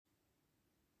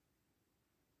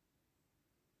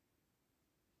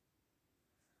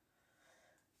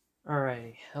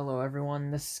Alrighty, hello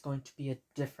everyone. This is going to be a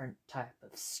different type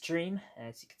of stream,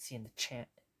 as you can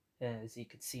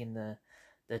see in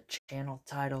the channel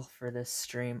title for this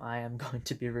stream. I am going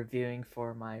to be reviewing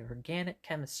for my organic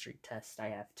chemistry test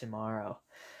I have tomorrow,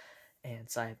 and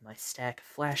so I have my stack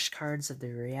of flashcards of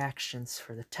the reactions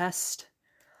for the test.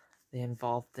 They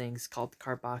involve things called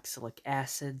carboxylic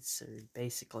acids, so you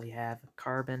basically have a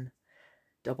carbon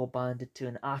double bonded to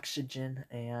an oxygen,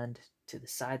 and to the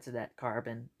sides of that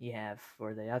carbon you have,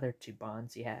 for the other two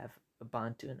bonds, you have a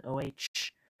bond to an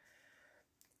OH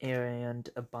and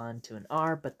a bond to an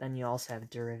R, but then you also have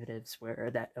derivatives where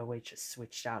that OH is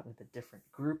switched out with a different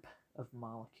group of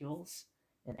molecules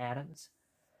and atoms.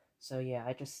 So yeah,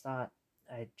 I just thought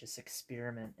I'd just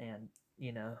experiment and,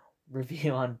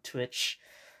 review on Twitch,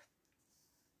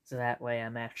 so that way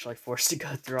I'm actually forced to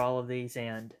go through all of these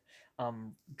and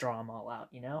draw them all out,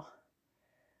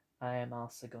 I am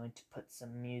also going to put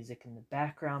some music in the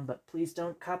background, but please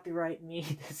don't copyright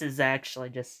me. This is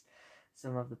actually just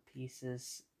some of the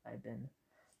pieces I've been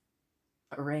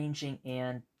arranging,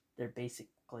 and they're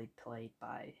basically played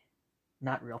by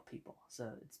not real people. So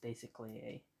it's basically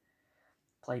a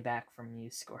playback from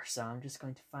MuseScore. So I'm just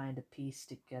going to find a piece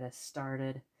to get us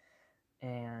started,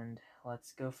 and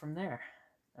let's go from there.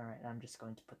 Alright, I'm just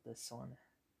going to put this one.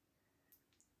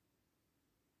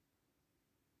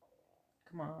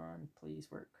 Come on, please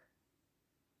work.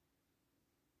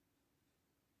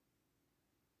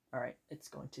 Alright, it's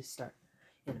going to start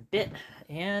in a bit,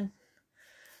 and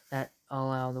that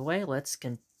all out of the way, let's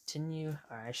continue,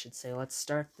 or I should say, let's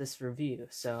start this review.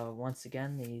 So once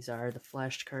again, these are the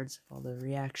flashcards of all the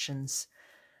reactions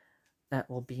that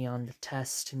will be on the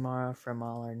test tomorrow from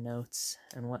all our notes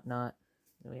and whatnot.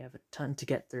 We have a ton to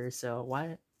get through, so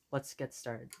let's get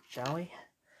started, shall we?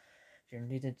 If you're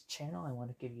new to the channel, I want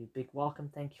to give you a big welcome.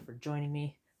 Thank you for joining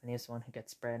me. My name is One Who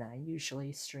Gets Bread, and I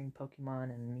usually stream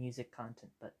Pokemon and music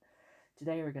content, but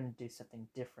today we're going to do something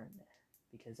different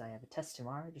because I have a test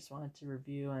tomorrow. I just wanted to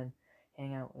review and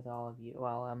hang out with all of you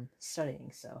while I'm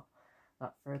studying. So,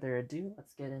 without further ado,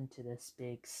 let's get into this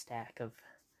big stack of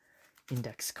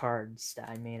index cards that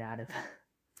I made out of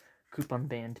coupon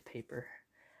band paper.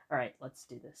 Alright, let's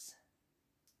do this.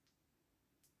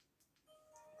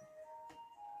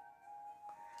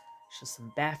 Just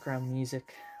some background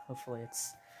music. Hopefully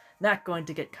it's not going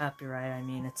to get copyright. I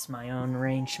mean, it's my own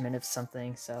arrangement of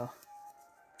something, so.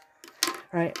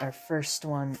 Alright, our first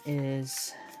one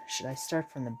is, should I start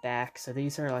from the back? So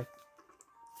these are like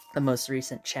the most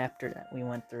recent chapter that we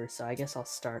went through, so I guess I'll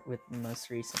start with the most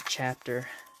recent chapter.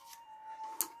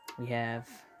 We have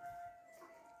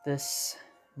this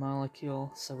molecule,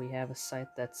 so we have a site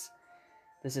this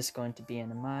is going to be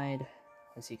an amide.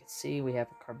 As you can see, we have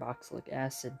a carboxylic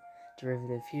acid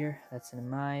derivative here, that's an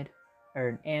amide, or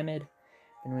an amide.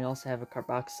 Then we also have a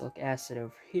carboxylic acid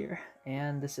over here,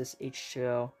 and this is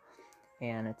H2O,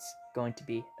 and it's going to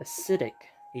be acidic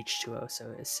H2O,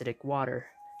 so acidic water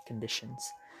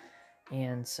conditions.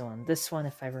 And so on this one,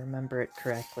 if I remember it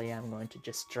correctly, I'm going to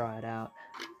just draw it out.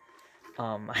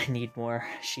 I need more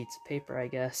sheets of paper, I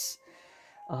guess.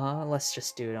 Let's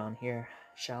just do it on here,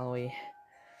 shall we?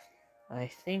 I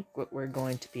think what we're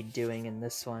going to be doing in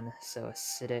this one, so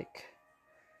acidic,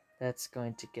 that's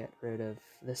going to get rid of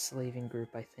this leaving group,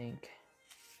 I think.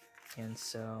 And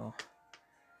so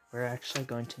we're actually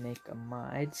going to make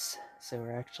amides, so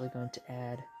we're actually going to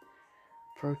add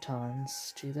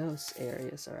protons to those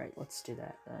areas. Alright, let's do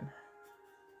that then.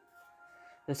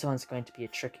 This one's going to be a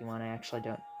tricky one. I actually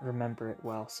don't remember it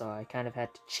well, so I kind of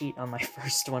had to cheat on my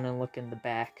first one and look in the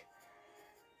back.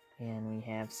 And we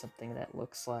have something that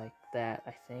looks like that,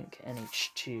 I think.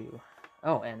 NH2.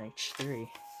 Oh, NH3.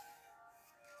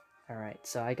 Alright,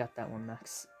 so I got that one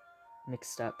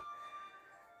mixed up.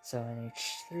 So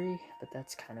NH3, but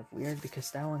that's kind of weird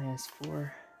because that one has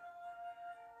 4.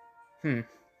 It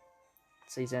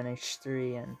says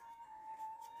NH3, and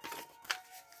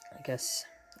I guess,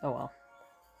 oh well.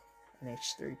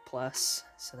 NH3 plus,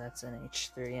 so that's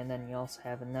NH3, and then you also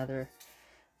have another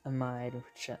amide,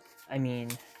 which,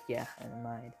 an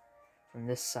amide from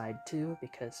this side too,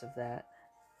 because of that,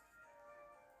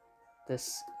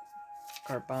 this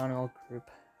carbonyl group.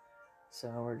 So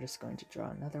we're just going to draw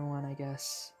another one, I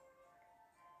guess.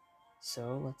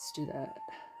 So let's do that.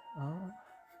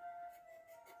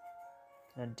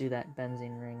 Gonna do that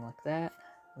benzene ring like that.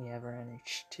 We have our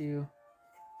NH2.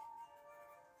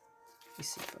 Let me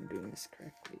see if I'm doing this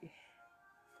correctly.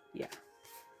 Yeah.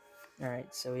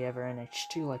 Alright, so we have our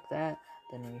NH2 like that.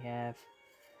 Then we have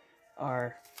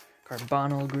our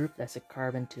carbonyl group, that's a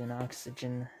carbon to an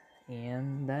oxygen,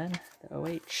 and then the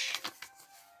OH.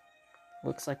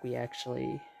 Looks like we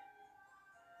actually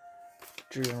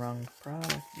drew the wrong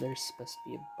product. There's supposed to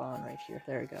be a bond right here.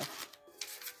 There we go.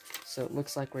 So it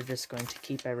looks like we're just going to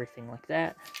keep everything like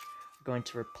that. We're going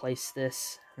to replace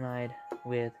this amide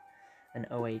with an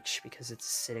OH because it's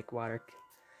acidic water.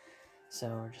 So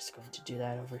we're just going to do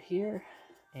that over here.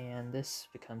 And this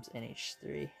becomes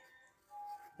NH3.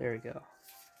 There we go.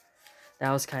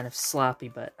 That was kind of sloppy,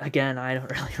 but again, I don't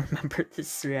really remember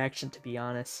this reaction, to be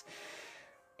honest.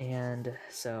 And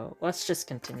so let's just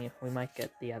continue. We might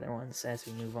get the other ones as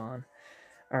we move on.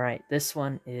 Alright, this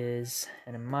one is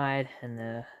an amide, and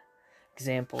the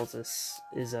example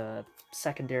is a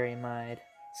secondary amide.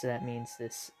 So that means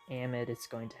this amide is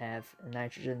going to have a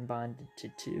nitrogen bonded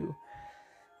to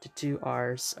two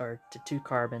R's, or to 2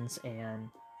 carbons and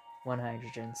 1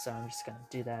 hydrogen. So I'm just going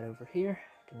to do that over here.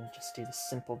 I'm going to just do the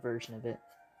simple version of it.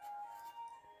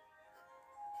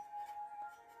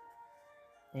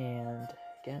 And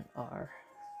again, R.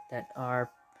 That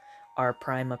R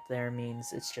prime up there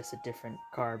means it's just a different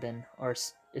carbon, or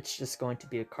it's just going to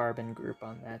be a carbon group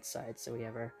on that side. So we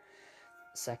have our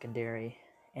secondary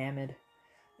amide,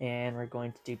 and we're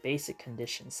going to do basic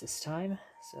conditions this time.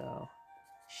 So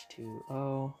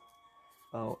H2O,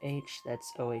 OH,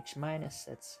 that's OH minus,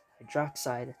 that's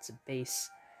hydroxide, it's a base.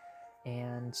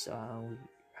 And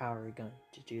how are we going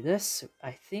to do this?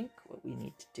 I think what we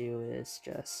need to do is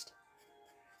just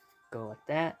go like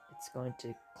that. It's going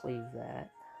to cleave that,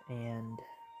 and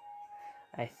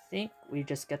I think we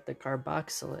just get the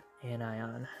carboxylic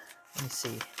anion. Let me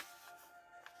see.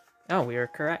 Oh, we were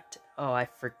correct. Oh, I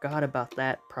forgot about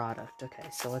that product. Okay,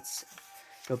 so let's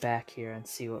go back here and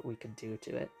see what we can do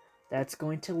to it. That's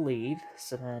going to leave,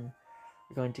 so then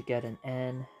we're going to get an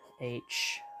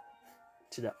NH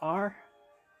to the R.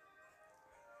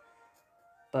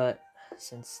 But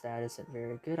since that isn't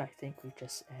very good, I think we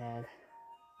just add...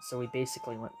 So we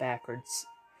basically went backwards.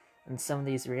 In some of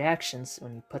these reactions,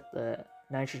 when you put the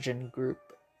nitrogen group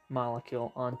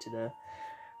molecule onto the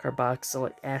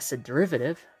carboxylic acid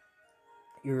derivative,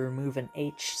 you remove an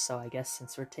H. So I guess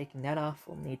since we're taking that off,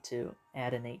 we'll need to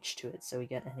add an H to it. So we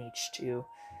get an H2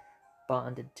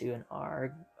 bonded to an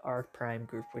R prime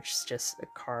group, which is just a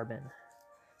carbon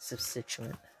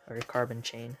substituent, or a carbon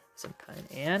chain of some kind.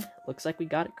 And it looks like we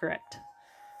got it correct.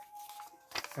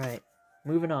 Alright,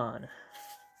 moving on.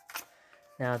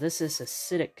 Now this is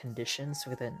acidic conditions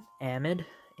with an amide,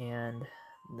 and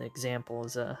the example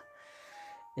is a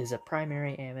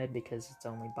primary amide because it's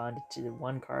only bonded to the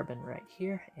 1 carbon right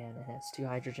here, and it has 2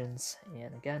 hydrogens,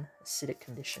 and again, acidic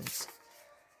conditions.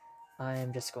 I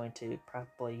am just going to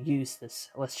probably use this,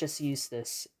 let's just use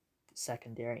this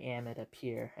secondary amide up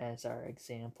here as our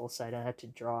example, so I don't have to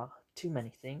draw too many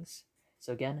things.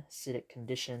 So again, acidic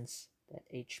conditions, that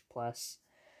H+.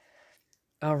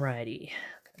 Alrighty,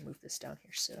 I'm gonna move this down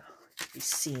here so it can be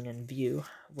seen in view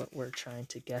what we're trying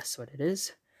to guess what it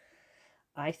is.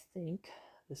 I think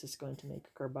this is going to make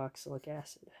a carboxylic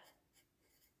acid.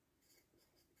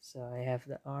 So I have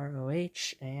the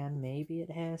ROH, and maybe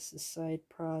it has the side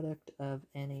product of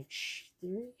NH3,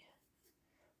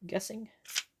 I'm guessing.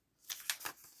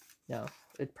 No,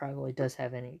 it probably does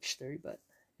have NH3, but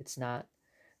it's not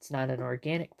an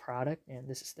organic product, and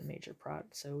this is the major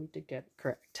product, so we did get it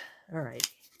correct. Alright.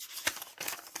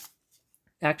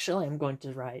 Actually, I'm going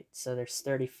to write, so there's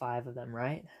 35 of them,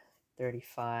 right?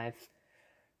 35.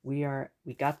 We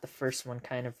got the first one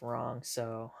kind of wrong,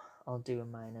 so I'll do a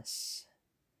minus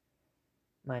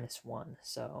 1.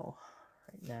 So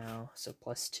right now, so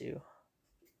 +2.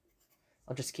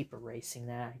 I'll just keep erasing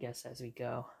that, I guess, as we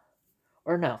go.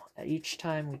 Or no, at each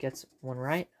time we get one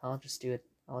right, I'll just do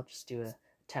a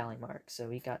tally mark. So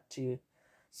we got 2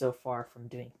 so far from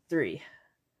doing 3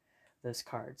 those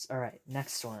cards. All right,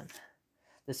 next one.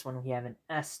 This one we have an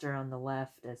ester on the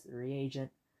left as the reagent,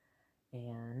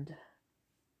 and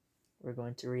we're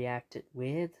going to react it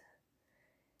with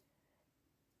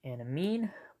an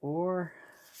amine, or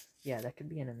yeah, that could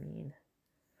be an amine.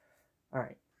 All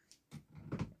right,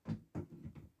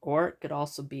 or it could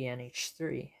also be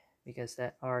NH3, because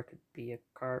that R could be it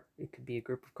could be a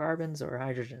group of carbons or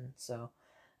hydrogen. So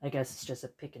I guess it's just a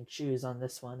pick and choose on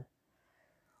this one.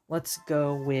 Let's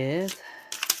go with,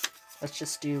 let's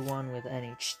just do one with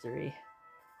NH3.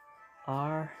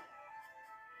 R,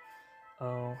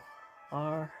 O,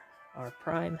 R, R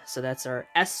prime. So that's our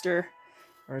ester.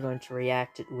 We're going to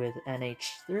react it with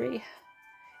NH3.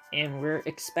 And we're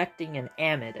expecting an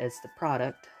amide as the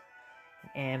product.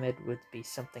 An amide would be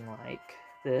something like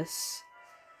this.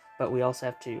 But we also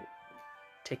have to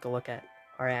take a look at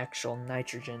our actual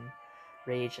nitrogen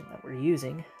reagent that we're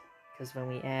using, because when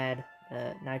we add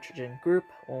a nitrogen group,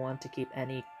 we'll want to keep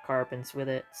any carbons with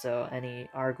it, so any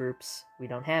R groups, we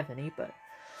don't have any, but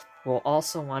We'll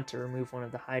also want to remove one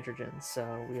of the hydrogens,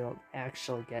 so we'll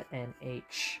actually get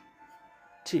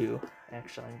NH2.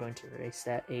 Actually, I'm going to erase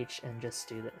that H and just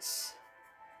do this.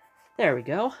 There we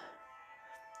go.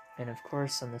 And of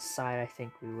course, on the side, I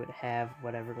think we would have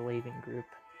whatever the leaving group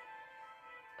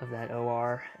of that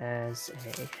OR as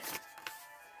a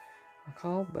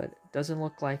alcohol, but it doesn't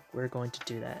look like we're going to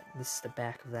do that. This is the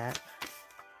back of that.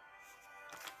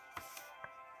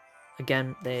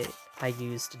 Again, I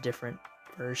used a different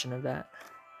version of that,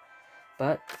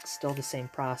 but still the same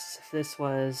process. If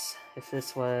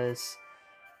this was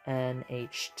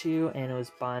NH2 and it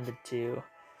was bonded to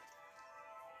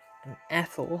an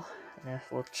ethyl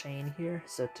chain here,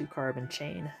 so 2-carbon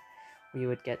chain, we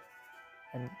would get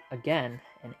again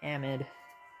an amide.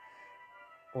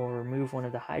 We'll remove one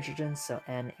of the hydrogens, so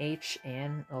NH,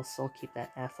 and I'll still keep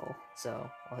that ethyl,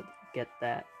 so I'll get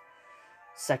that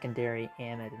secondary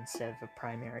amide instead of a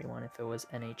primary one if it was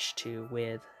NH2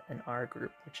 with an R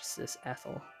group, which is this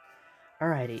ethyl.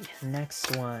 Alrighty,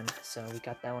 next one. So we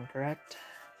got that one correct.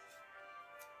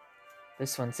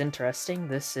 This one's interesting.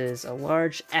 This is a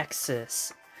large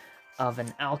excess of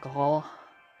an alcohol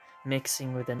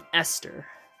mixing with an ester.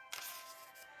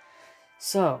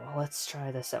 So let's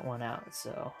try this one out.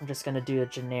 So I'm just going to do a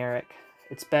generic.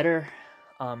 It's better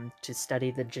to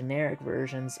study the generic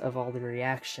versions of all the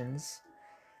reactions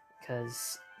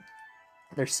because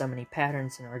there's so many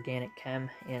patterns in organic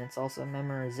chem, and it's also a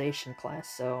memorization class,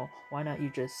 so why not you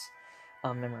just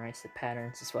memorize the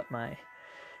patterns, is what my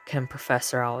chem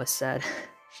professor always said.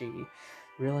 She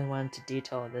really wanted to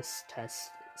detail this test,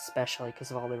 especially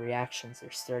because of all the reactions.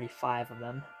 There's 35 of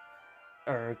them,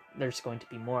 or there's going to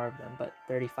be more of them, but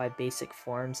 35 basic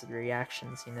forms of the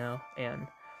reactions, you know, and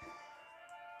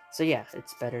so yeah,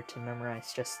 it's better to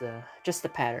memorize just the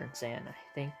patterns, and I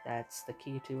think that's the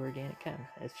key to organic chem,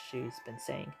 as she's been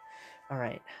saying.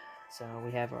 Alright, so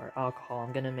we have our alcohol.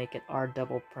 I'm going to make it R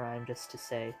double prime just to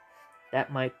say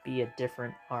that might be a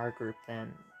different R group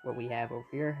than what we have over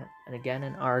here. And again,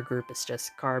 an R group is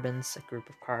just carbons, a group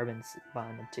of carbons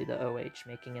bonded to the OH,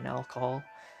 making an alcohol.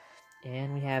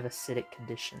 And we have acidic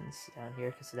conditions down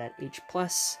here because of that H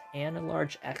plus and a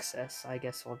large excess. I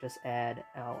guess we'll just add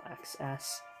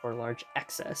LXS or large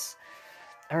excess.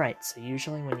 Alright, so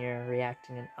usually when you're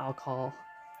reacting an alcohol,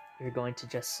 you're going to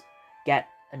just get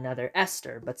another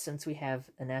ester. But since we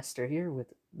have an ester here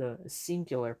with the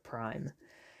singular prime,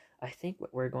 I think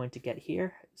what we're going to get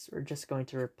here is we're just going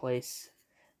to replace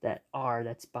that R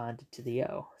that's bonded to the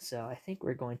O. So I think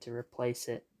we're going to replace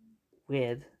it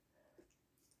with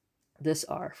this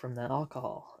R from the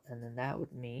alcohol, and then that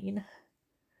would mean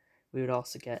we would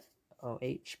also get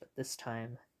OH, but this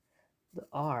time the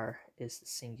R is the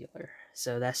singular.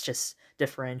 So that's just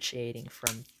differentiating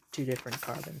from two different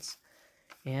carbons.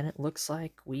 And it looks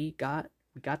like we got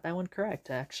that one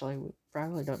correct. Actually, we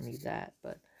probably don't need that,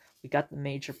 but we got the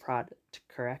major product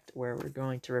correct, where we're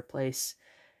going to replace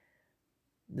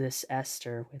this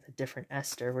ester with a different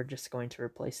ester. We're just going to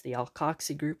replace the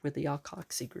alkoxy group with the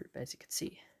alkoxy group, as you can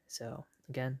see. So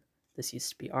again, this used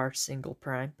to be R single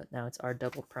prime, but now it's R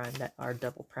double prime. That R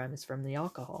double prime is from the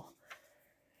alcohol.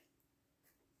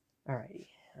 Alrighty,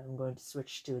 I'm going to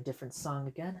switch to a different song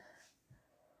again.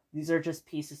 These are just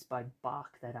pieces by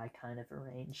Bach that I kind of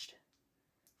arranged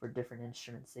for different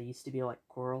instruments. They used to be like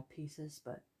choral pieces,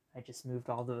 but I just moved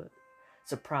all the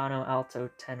soprano, alto,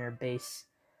 tenor, bass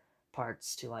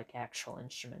parts to like actual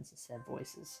instruments instead of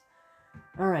voices.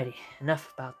 Alrighty,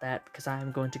 enough about that, because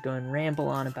I'm going to go and ramble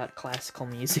on about classical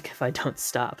music if I don't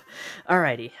stop.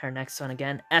 Alrighty, our next one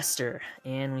again, ester,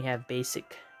 and we have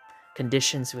basic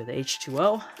conditions with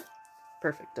H2O.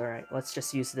 Perfect, alright, let's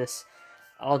just use this.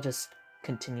 I'll just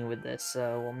continue with this.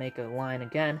 So we'll make a line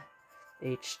again,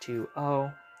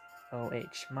 H2O,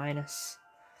 OH minus.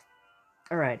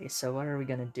 Alrighty, so what are we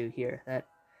going to do here? That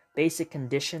basic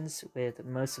conditions with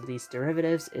most of these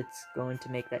derivatives, it's going to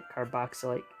make that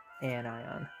carboxylic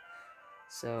anion.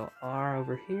 So R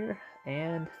over here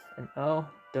and an O.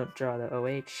 Don't draw the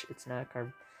OH. It's not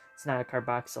a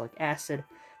carboxylic acid,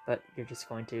 but you're just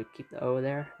going to keep the O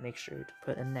there. Make sure to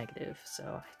put a negative.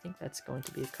 So I think that's going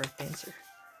to be a correct answer.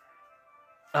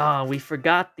 Oh, we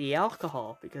forgot the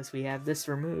alcohol because we have this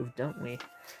removed, don't we?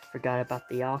 Forgot about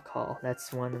the alcohol.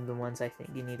 That's one of the ones I think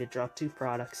you need to draw two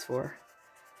products for.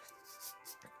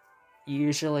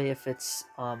 Usually if it's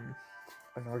an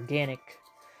organic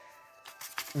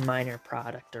minor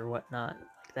product or whatnot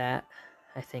like that,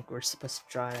 I think we're supposed to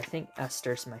draw it. I think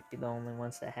esters might be the only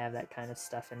ones that have that kind of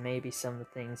stuff, and maybe some of the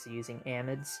things using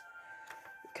amides,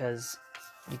 because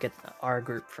you get the R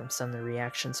group from some of the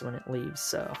reactions when it leaves.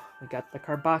 So we got the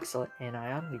carboxylic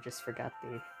anion, we just forgot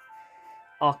the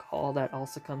alcohol that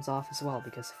also comes off as well,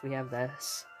 because if we have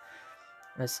this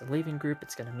as a leaving group,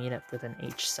 it's going to meet up with an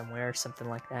H somewhere or something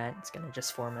like that. It's going to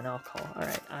just form an alcohol.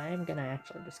 Alright, I'm going to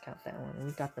actually discount that one.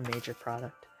 We've got the major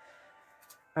product.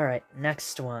 Alright,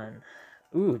 next one.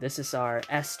 Ooh, this is our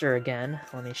ester again.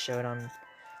 Let me show it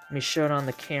on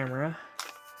the camera.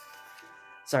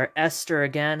 It's our ester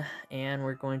again, and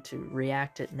we're going to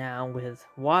react it now with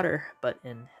water, but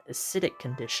in acidic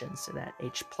conditions, so that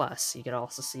H+. You can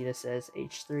also see this as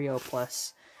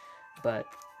H3O+, but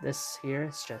this here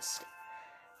is just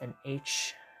an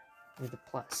H with a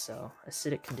plus, so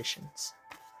acidic conditions.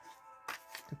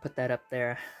 I'll put that up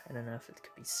there. I don't know if it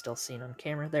could be still seen on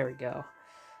camera. There we go.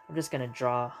 I'm just going to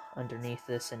draw underneath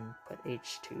this and put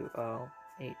H2O,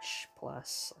 H+,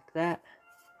 like that.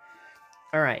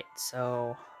 Alright,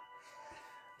 so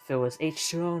if it was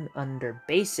H2O under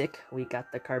basic, we got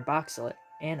the carboxylic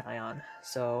anion.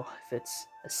 So if it's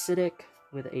acidic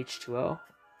with H2O,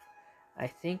 I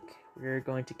think we're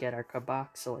going to get our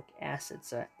carboxylic acid,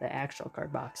 so the actual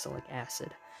carboxylic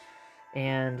acid.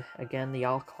 And again, the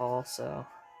alcohol, so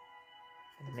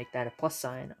I'm going to make that a plus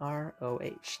sign,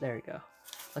 ROH. There we go.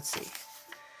 Let's see.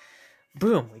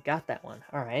 Boom, we got that one.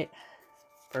 Alright,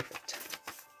 perfect.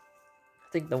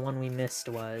 I think the one we missed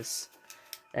was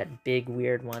that big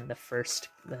weird one,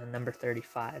 the number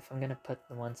 35. I'm gonna put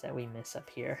the ones that we miss up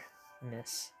here.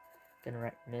 Gonna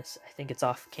write miss. I think it's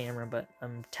off camera, but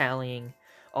I'm tallying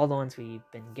all the ones we've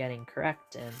been getting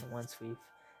correct and the ones we've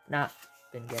not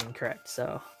been getting correct.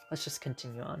 So let's just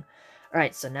continue on.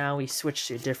 Alright, so now we switch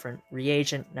to a different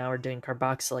reagent. Now we're doing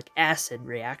carboxylic acid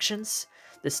reactions.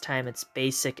 This time it's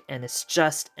basic and it's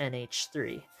just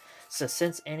NH3. So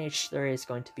since NH3 is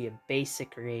going to be a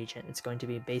basic reagent, it's going to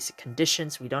be basic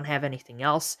conditions, we don't have anything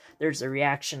else, there's a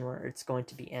reaction where it's going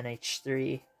to be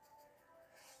NH3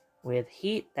 with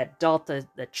heat. That delta,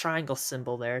 that triangle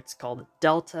symbol there, it's called a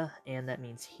delta, and that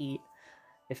means heat.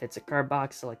 If it's a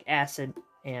carboxylic acid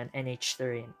and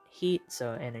NH3 and heat,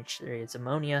 so NH3 is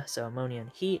ammonia, so ammonia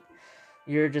and heat,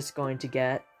 you're just going to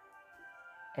get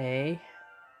an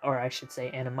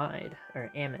amide, or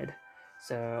amide.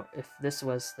 So if this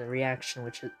was the reaction,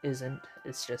 which it isn't,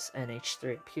 it's just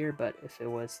NH3 up here, but if it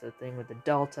was the thing with the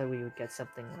delta, we would get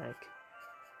something like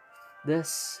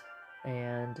this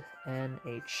and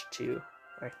NH2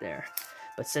 right there.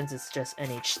 But since it's just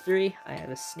NH3, I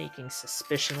have a sneaking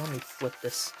suspicion. Let me flip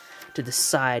this to the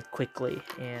side quickly,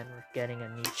 and we're getting a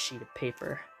neat sheet of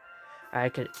paper. I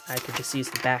could just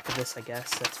use the back of this, I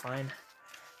guess. That's fine.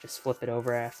 Just flip it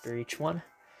over after each one.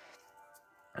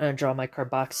 I'm going to draw my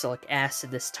carboxylic acid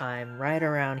this time right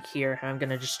around here. I'm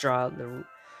going to just draw the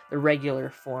regular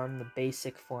form, the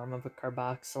basic form of a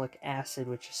carboxylic acid,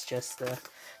 which is just the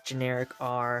generic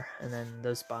R, and then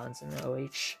those bonds in the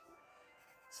OH.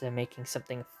 So making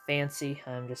something fancy,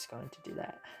 I'm just going to do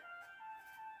that.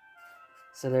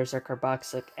 So there's our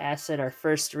carboxylic acid. Our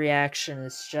first reaction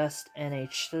is just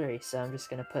NH3, so I'm just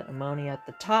going to put ammonia at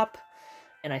the top.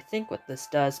 And I think what this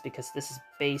does, because this is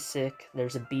basic,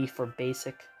 there's a B for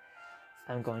basic,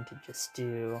 I'm going to just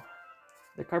do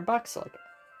the carboxylate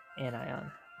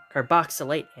anion,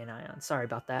 sorry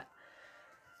about that.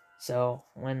 So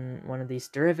when one of these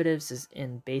derivatives is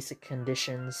in basic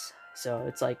conditions, so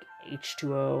it's like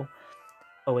H2O,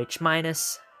 OH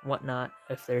minus, whatnot.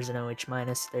 If there's an OH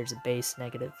minus, there's a base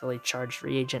negatively charged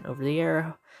reagent over the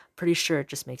arrow. Pretty sure it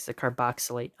just makes the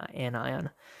carboxylate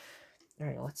anion.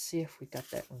 Alright, let's see if we got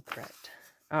that one correct.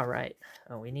 Alright,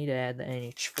 oh, we need to add the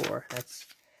NH4. That's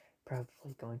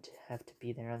probably going to have to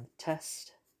be there on the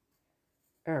test.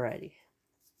 Alrighty.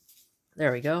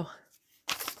 There we go.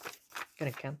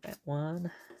 Gonna count that one.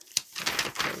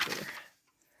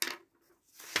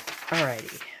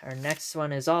 Alrighty, our next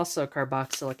one is also a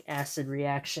carboxylic acid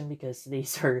reaction, because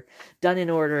these are done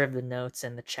in order of the notes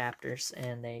and the chapters,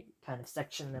 and they kind of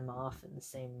section them off in the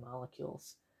same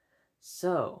molecules.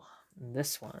 So,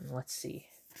 this one, let's see.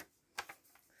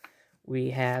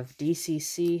 We have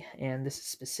DCC, and this is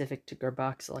specific to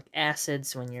carboxylic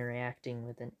acids when you're reacting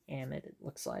with an amide, it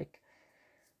looks like.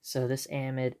 So this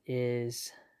amide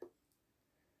is,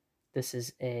 this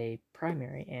is a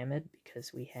primary amide,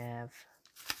 because we have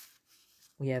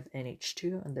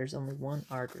NH2, and there's only one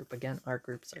R group. Again, R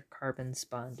groups are carbons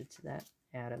bonded to that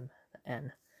atom, the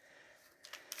N.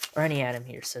 Or any atom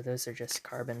here, so those are just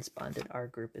carbons bonded. R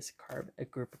group is a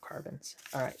group of carbons.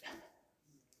 Alright.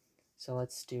 So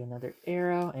let's do another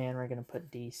arrow, and we're going to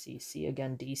put DCC.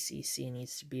 Again, DCC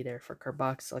needs to be there for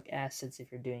carboxylic acids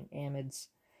if you're doing amides.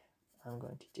 I'm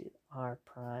going to do R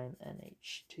prime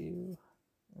NH2.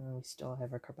 And we still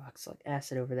have our carboxylic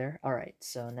acid over there. Alright,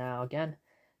 so now again,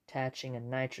 attaching a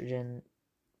nitrogen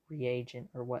reagent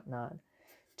or whatnot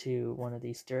to one of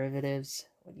these derivatives,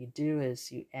 what you do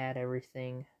is you add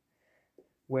everything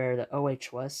where the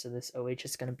OH was. So this OH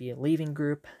is going to be a leaving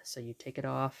group. So you take it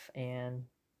off and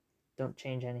don't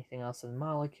change anything else in the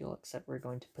molecule, except we're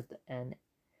going to put the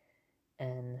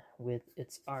N with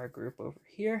its R group over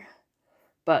here.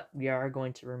 But we are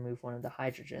going to remove one of the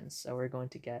hydrogens. So we're going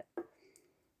to get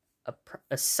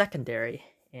a secondary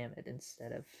amide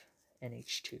instead of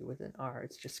NH2 with an R.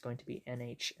 It's just going to be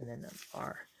NH and then an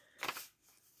R.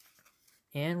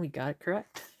 And we got it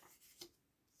correct.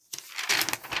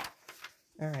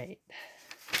 Alright,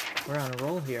 we're on a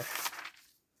roll here.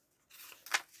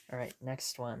 Alright,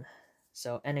 next one.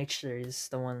 So NH3 is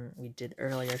the one we did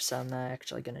earlier, so I'm not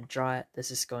actually going to draw it.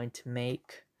 This is going to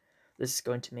make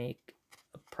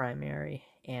a primary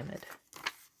amide.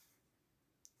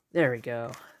 There we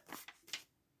go.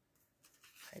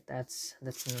 Alright, that's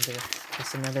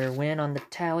another win on the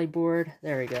tally board.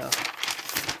 There we go.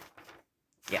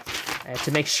 Yeah, I had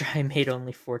to make sure I made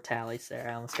only 4 tallies there.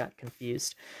 I almost got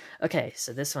confused. Okay,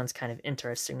 so this one's kind of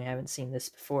interesting. We haven't seen this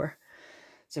before.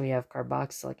 So we have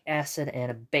carboxylic acid and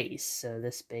a base. So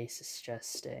this base is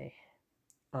just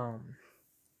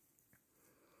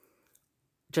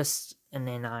just an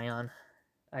anion.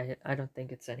 I don't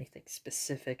think it's anything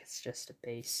specific. It's just a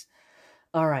base.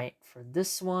 All right, for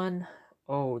this one,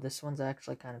 this one's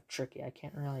actually kind of tricky. I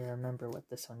can't really remember what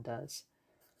this one does.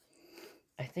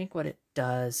 I think what it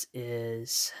does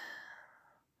is,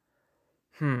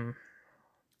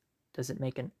 does it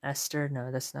make an ester?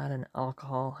 No, that's not an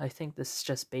alcohol. I think this is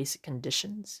just basic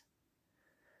conditions.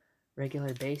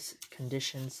 Regular basic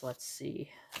conditions. Let's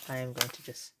see. I am going to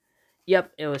just,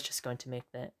 yep, it was just going to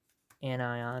make that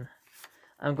anion.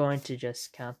 I'm going to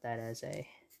just count that as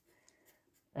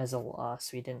a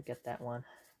loss. We didn't get that one.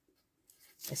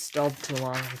 I stalled too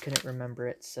long. I couldn't remember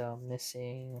it, so I'm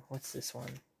missing, what's this one?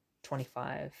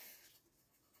 25.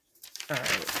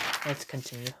 Alright, let's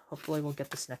continue. Hopefully we'll get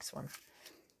this next one.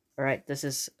 Alright, this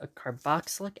is a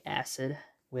carboxylic acid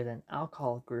with an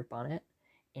alcohol group on it,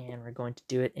 and we're going to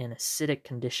do it in acidic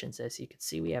conditions. As you can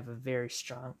see, we have a very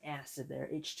strong acid there,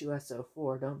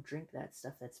 H2SO4. Don't drink that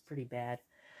stuff, that's pretty bad.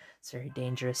 It's very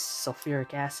dangerous.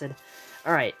 Sulfuric acid.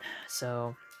 Alright,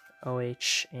 so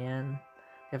OH, and we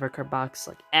have our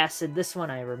carboxylic acid. This one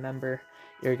I remember,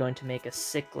 you're going to make a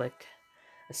cyclic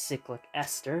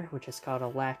ester, which is called a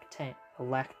lactone,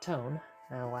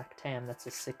 not a lactam. That's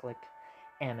a cyclic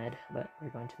amide, but we're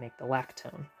going to make the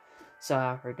lactone.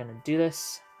 So we're going to do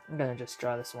this. I'm going to just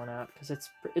draw this one out because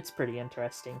it's pretty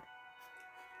interesting.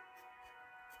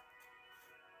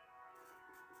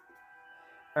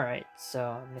 Alright,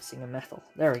 so I'm missing a methyl.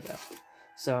 There we go.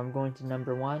 So I'm going to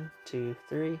number 1, 2,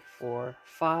 3, 4,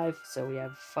 5. So we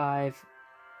have 5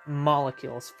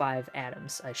 molecules, 5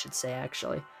 atoms, I should say,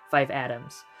 actually. 5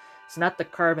 atoms. It's not the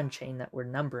carbon chain that we're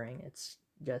numbering, it's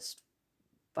just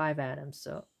 5 atoms.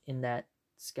 So in that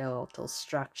skeletal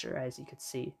structure, as you can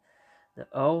see, the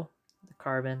O, the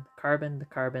carbon, the carbon, the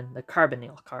carbon, the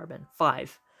carbonyl carbon,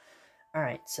 5.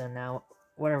 Alright, so now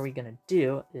what are we going to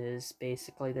do is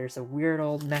basically there's a weird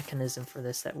old mechanism for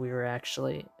this that we were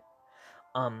actually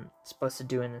supposed to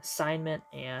do an assignment,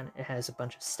 and it has a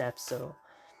bunch of steps, so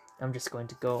I'm just going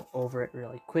to go over it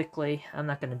really quickly. I'm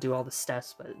not going to do all the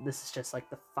steps, but this is just like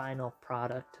the final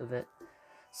product of it.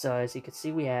 So as you can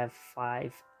see, we have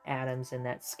 5 atoms in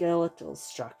that skeletal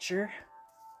structure.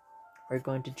 We're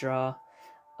going to draw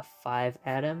a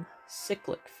 5-atom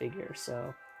cyclic figure,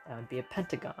 so that would be a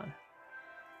pentagon.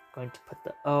 Going to put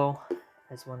the O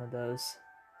as one of those.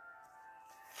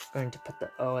 Going to put the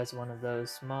O as one of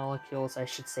those molecules. I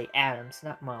should say atoms,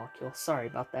 not molecules. Sorry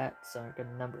about that. So I'm going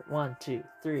to number it 1, 2,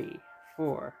 3,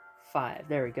 4, 5.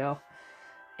 There we go.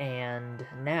 And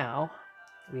now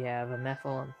we have a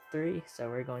methyl on 3, so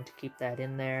we're going to keep that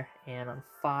in there. And on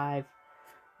 5,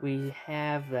 we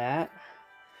have that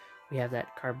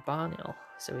carbonyl.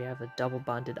 So we have a double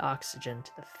bonded oxygen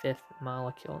to the 5th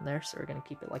molecule in there. So we're going to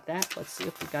keep it like that. Let's see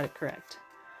if we got it correct.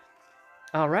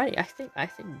 Alrighty, I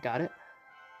think we got it.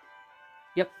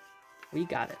 Yep, we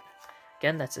got it.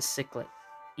 Again, that's a cyclic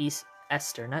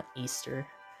ester, not Easter.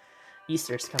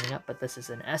 Easter's coming up, but this is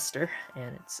an ester,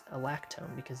 and it's a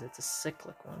lactone because it's a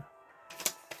cyclic one.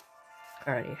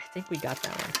 Alrighty, I think we got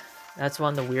that one. That's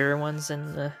one of the weirder ones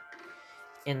in the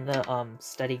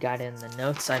study guide and the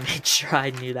notes. I made sure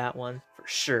I knew that one for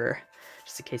sure,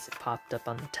 just in case it popped up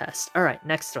on the test. Alright,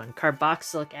 next one,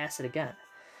 carboxylic acid again.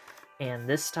 And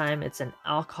this time it's an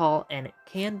alcohol, and it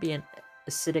can be in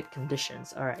acidic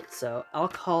conditions. Alright, so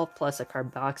alcohol plus a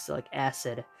carboxylic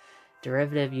acid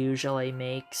derivative usually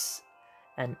makes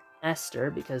an ester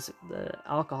because the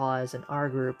alcohol has an R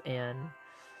group and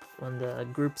one of the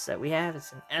groups that we have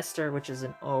is an ester, which is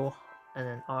an O and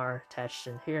an R attached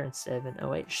in here instead of an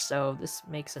OH. So this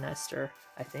makes an ester,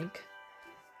 I think.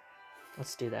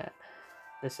 Let's do that.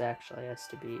 This actually has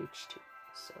to be H2.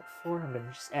 So 4, I'm going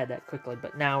to just add that quickly.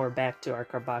 But now we're back to our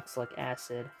carboxylic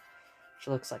acid, which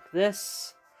looks like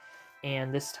this.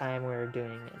 And this time we're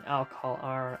doing an alcohol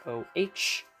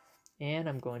ROH. And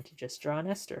I'm going to just draw an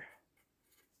ester.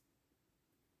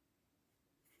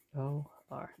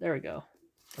 OR. There we go.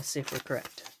 Let's see if we're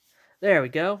correct. There we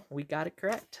go. We got it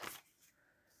correct.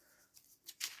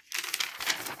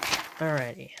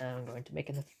 Alrighty. I'm going to make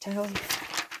another tally.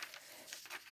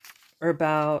 We're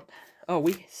about... Oh,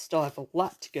 we still have a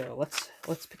lot to go.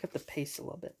 Let's pick up the pace a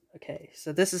little bit. Okay,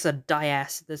 so this is a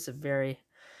diacid. This is a very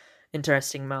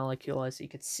interesting molecule. As you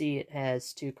can see, it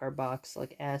has 2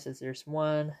 carboxylic acids. There's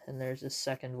one, and there's a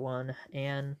second one,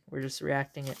 and we're just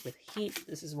reacting it with heat.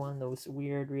 This is one of those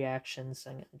weird reactions.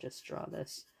 I'm going to just draw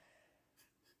this.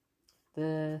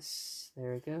 There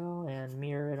we go, and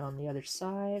mirror it on the other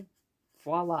side.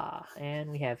 Voila,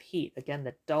 and we have heat. Again,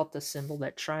 the delta symbol,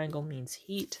 that triangle means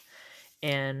heat.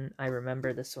 And I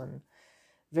remember this one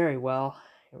very well.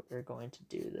 We're going to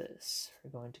do this.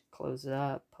 We're going to close it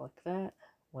up like that.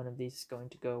 One of these is going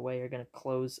to go away. You're going to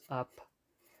close up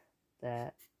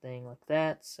that thing like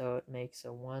that. So it makes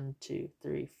a 1, 2,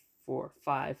 3, 4,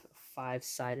 5,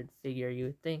 five-sided figure. You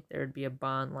would think there would be a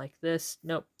bond like this.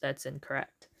 Nope, that's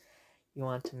incorrect. You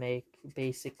want to make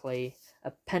basically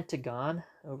a pentagon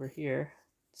over here.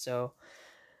 So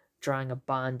drawing a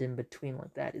bond in between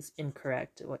like that is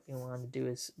incorrect. What you want to do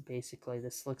is basically,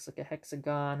 this looks like a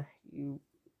hexagon. You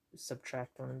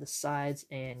subtract one of the sides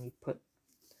and you put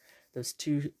those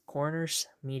 2 corners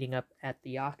meeting up at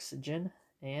the oxygen,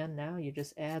 and now you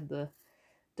just add the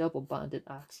double bonded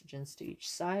oxygens to each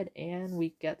side, and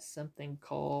we get something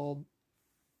called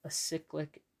a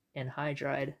cyclic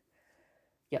anhydride.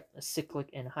 Yep, a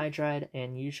cyclic anhydride,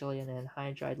 and usually an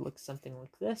anhydride looks something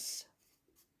like this,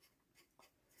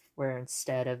 where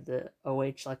instead of the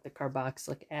OH like the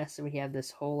carboxylic acid, we have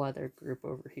this whole other group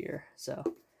over here. So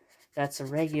that's a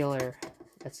regular,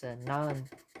 that's a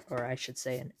or I should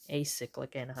say an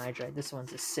acyclic anhydride. This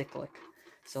one's a cyclic.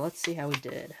 So let's see how we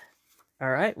did.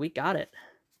 Alright, we got it.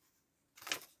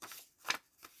 I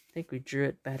think we drew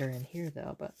it better in here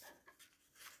though, but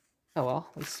oh well,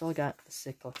 we still got the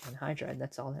cyclic anhydride.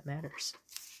 That's all that matters.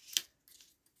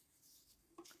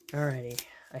 Alrighty,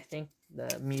 I think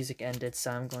the music ended,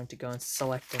 so I'm going to go and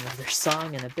select another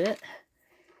song in a bit.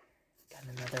 Got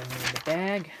another one in the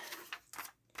bag.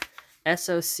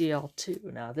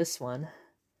 SOCl2. Now this one,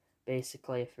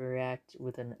 basically, if we react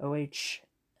with an OH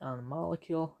on a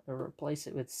molecule, or replace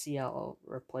it with Cl,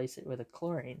 replace it with a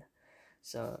chlorine.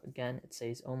 So again, it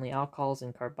says only alcohols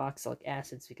and carboxylic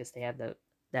acids because they have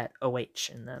that OH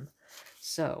in them.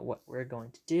 So what we're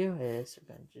going to do is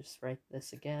we're going to just write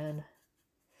this again.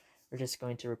 We're just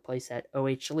going to replace that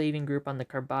OH leaving group on the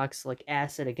carboxylic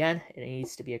acid. Again, it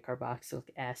needs to be a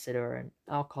carboxylic acid or an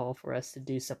alcohol for us to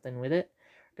do something with it.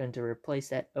 We're going to replace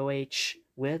that OH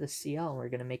with a Cl, and we're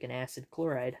going to make an acid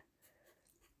chloride.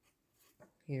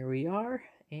 Here we are,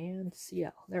 and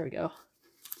Cl. There we go.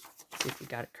 Let's see if we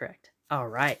got it correct. All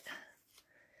right.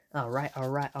 All right.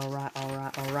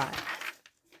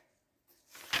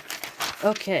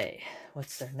 Okay,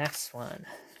 what's their next one?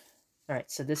 Alright,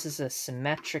 so this is a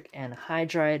symmetric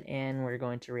anhydride, and we're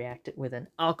going to react it with an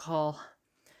alcohol.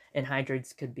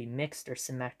 Anhydrides could be mixed or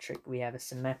symmetric. We have a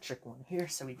symmetric one here,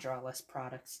 so we draw less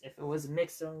products. If it was a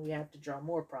mixed one, we have to draw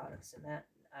more products, and that,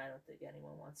 I don't think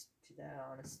anyone wants to do that,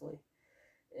 honestly.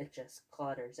 It just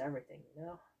clutters everything, you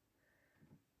know?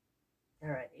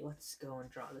 Alrighty, let's go and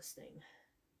draw this thing.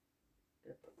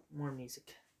 Gonna put more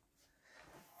music.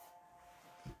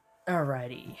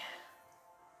 Alrighty.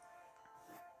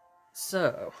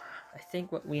 So, I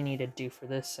think what we need to do for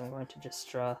this, I'm going to just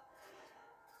draw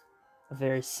a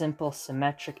very simple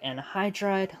symmetric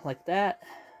anhydride like that.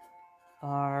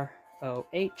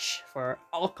 ROH for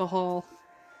alcohol.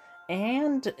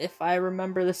 And if I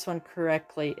remember this one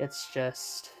correctly, it's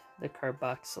just the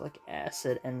carboxylic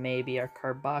acid and maybe our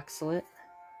carboxylate.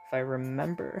 If I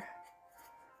remember.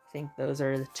 I think those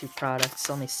are the 2 products.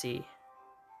 Let me see.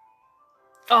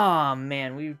 Oh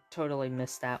man, we totally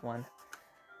missed that one.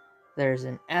 There's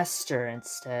an ester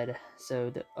instead. So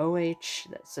the OH,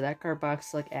 so that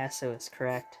carboxylic acid was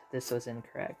correct. This was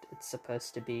incorrect. It was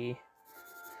supposed to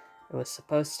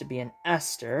be an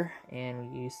ester, and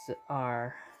we used the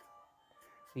R.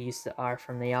 We used the R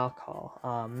from the alcohol.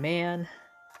 Oh man.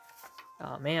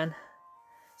 Oh man.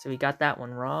 So we got that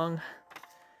one wrong.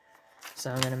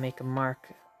 So I'm going to make a mark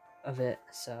of it.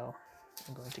 So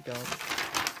I'm going to go and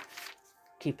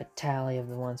keep a tally of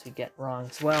the ones we get wrong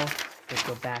as well. We'll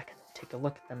go back and take a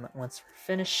look at them once we're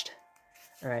finished.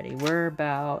 Alrighty, we're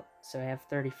about, so I have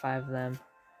 35 of them.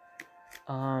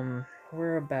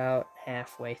 We're about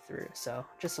halfway through, so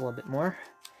just a little bit more.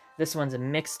 This one's a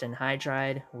mixed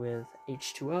anhydride with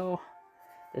H2O.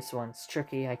 This one's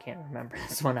tricky. I can't remember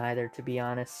this one either, to be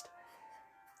honest.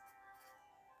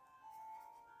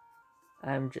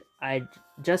 I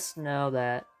just know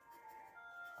that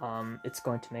it's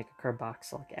going to make a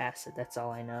carboxylic acid. That's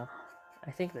all I know.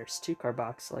 I think there's 2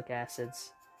 carboxylic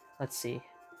acids. Let's see.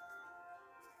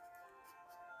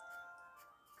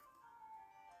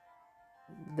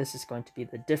 This is going to be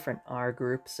the different R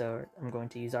group, so I'm going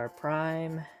to use R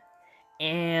prime.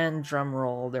 And drum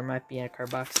roll, there might be a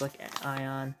carboxylic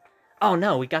ion. Oh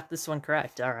no, we got this one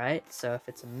correct. Alright, so if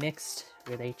it's mixed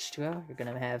with H2O, you're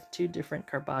going to have 2 different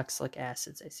carboxylic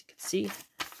acids, as you can see.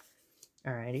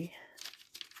 Alrighty.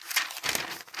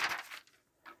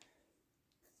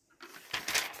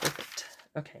 Perfect.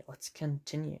 Okay, let's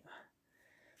continue.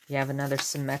 We have another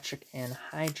symmetric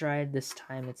anhydride. This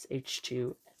time it's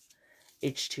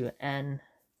H2N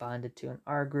bonded to an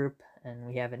R group, and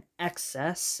we have an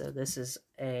excess. So this is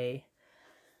a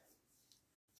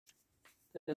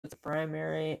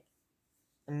primary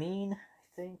amine,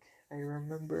 I think, if I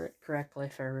remember it correctly,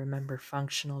 if I remember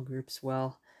functional groups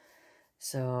well.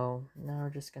 So now we're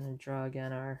just going to draw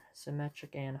again our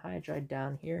symmetric anhydride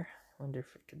down here. I wonder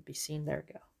if it could be seen. There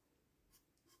we go.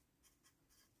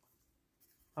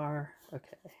 R,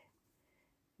 okay.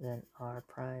 Then R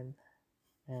prime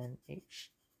and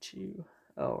H2.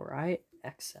 Oh, right,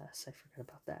 excess. I forgot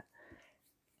about that.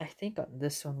 I think on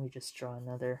this one we just draw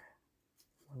another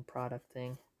one product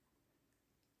thing.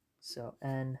 So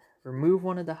N, remove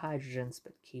one of the hydrogens,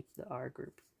 but keep the R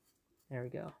group. There we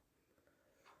go.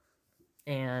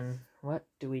 And what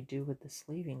do we do with this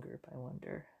leaving group, I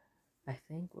wonder? I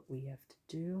think what we have to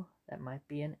do, that might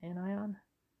be an anion.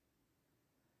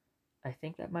 I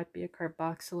think that might be a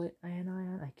carboxylate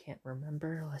anion. I can't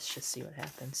remember. Let's just see what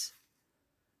happens.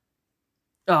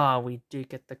 Oh, we do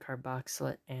get the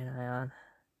carboxylate anion.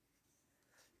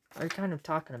 We're kind of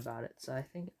talking about it, so I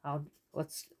think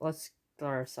let's throw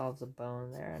ourselves a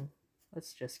bone there and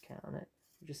let's just count it.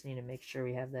 We just need to make sure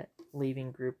we have that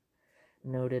leaving group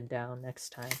noted down next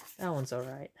time. That one's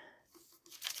alright.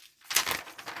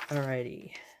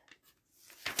 Alrighty.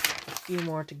 A few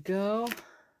more to go.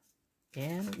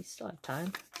 And we still have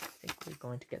time. I think we're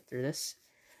going to get through this.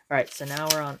 Alright, so now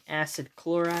we're on acid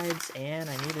chlorides, and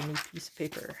I need a new piece of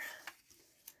paper.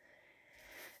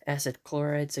 Acid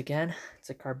chlorides again. It's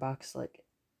a carboxylic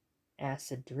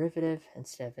acid derivative.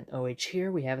 Instead of an OH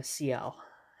here, we have a Cl.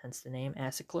 Hence the name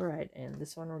acid chloride. And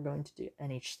this one we're going to do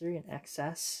NH3 and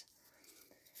excess.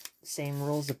 The same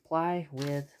rules apply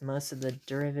with most of the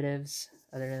derivatives,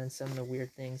 other than some of the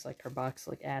weird things like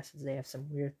carboxylic acids. They have some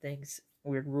weird things,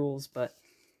 weird rules, but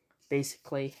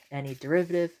basically any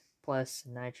derivative plus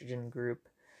nitrogen group,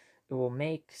 it will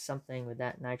make something with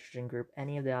that nitrogen group,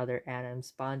 any of the other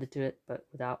atoms bonded to it, but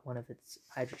without one of its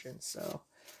hydrogens. So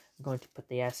I'm going to put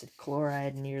the acid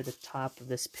chloride near the top of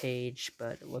this page,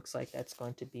 but it looks like that's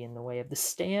going to be in the way of the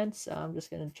stand, so I'm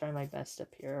just going to try my best up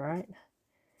here, alright?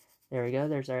 There we go,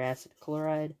 there's our acid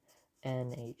chloride,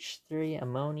 NH3,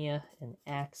 ammonia, and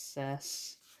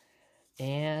excess.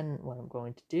 And what I'm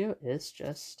going to do is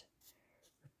just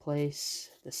replace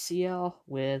the Cl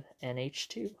with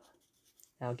NH2.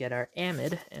 Now get our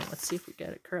amide, and let's see if we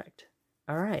get it correct.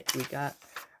 Alright, we got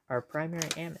our primary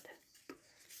amide.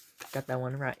 Got that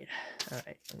one right.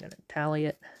 Alright, I'm going to tally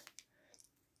it.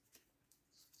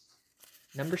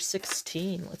 Number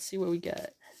 16, let's see what we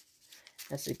get.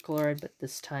 Acid chloride, but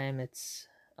this time it's,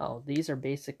 oh, these are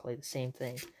basically the same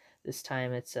thing. This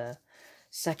time it's a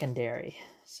secondary.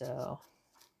 So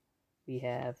we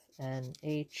have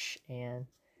NH and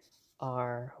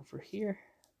R over here,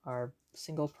 R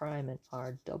single prime and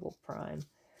R double prime.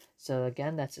 So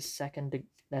again, that's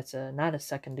a not a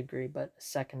second degree, but a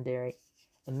secondary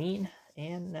amine.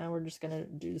 And now we're just gonna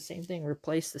do the same thing,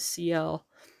 replace the Cl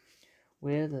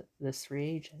with this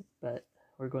reagent, but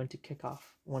we're going to kick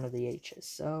off one of the H's.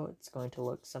 So it's going to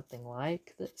look something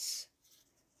like this.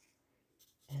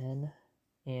 And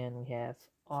we have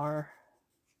R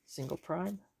single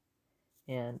prime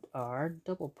and R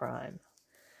double prime.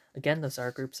 Again, those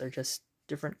R groups are just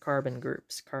different carbon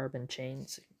groups, carbon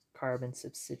chains, carbon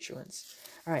substituents.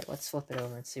 All right, let's flip it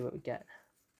over and see what we get.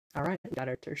 All right, we got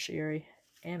our tertiary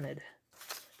amide.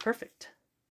 Perfect.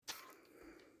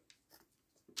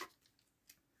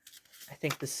 I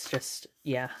think this is just,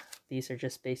 yeah, these are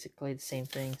just basically the same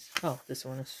things. Oh, this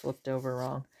one is flipped over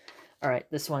wrong. All right,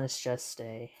 this one is just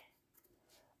a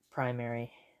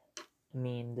primary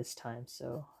amine this time,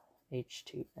 so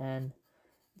H2N,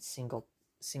 single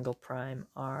prime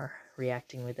R,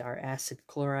 reacting with our acid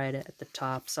chloride at the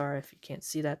top. Sorry if you can't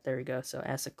see that. There we go. So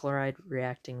acid chloride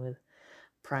reacting with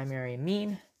primary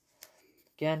amine.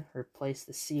 Again, replace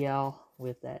the Cl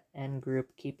with that N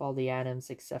group. Keep all the atoms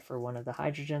except for one of the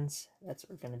hydrogens. That's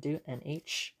what we're going to do,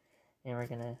 NH. And we're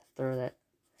going to throw that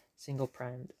single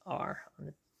primed R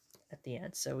on at the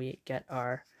end. So we get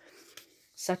our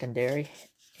secondary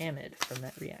amide from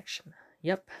that reaction.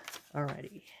 Yep,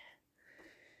 alrighty.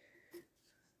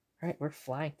 Alright, we're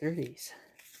flying through these.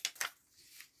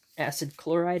 Acid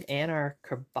chloride and our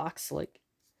carboxylate,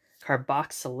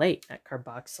 not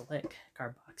carboxylic,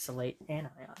 carboxylate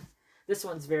anion. This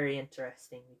one's very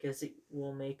interesting because it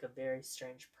will make a very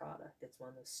strange product. It's one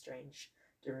of those strange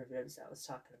derivatives I was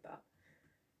talking about.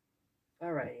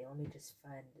 Alrighty, let me just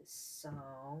find this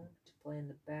song to play in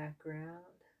the background.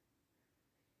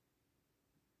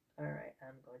 Alright,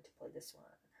 I'm going to play this one.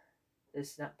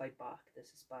 This is not by Bach, this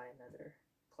is by another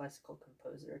classical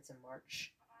composer. It's a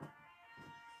march.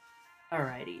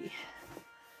 Alrighty.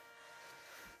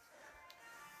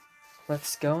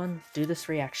 Let's go and do this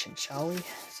reaction, shall we?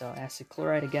 So acid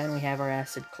chloride again, we have our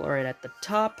acid chloride at the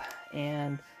top,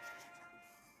 and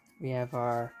we have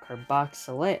our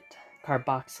carboxylate,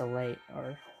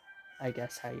 or I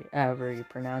guess however you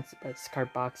pronounce it, that's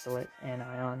carboxylate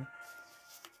anion.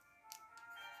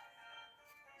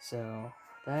 So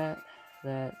that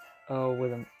O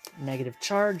with a negative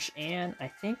charge, and I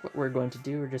think what we're going to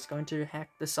do, we're just going to hack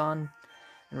this on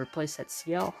and replace that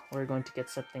Cl. We're going to get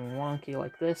something wonky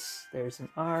like this. There's an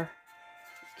R.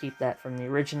 Keep that from the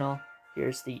original.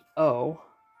 Here's the O.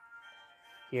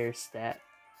 Here's that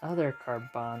other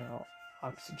carbonyl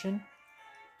oxygen.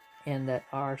 And that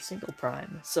R single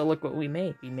prime. So look what we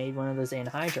made. We made one of those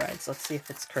anhydrides. Let's see if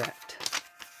it's correct.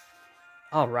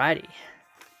 Alrighty.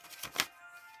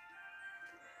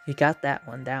 You got that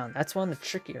one down. That's one of the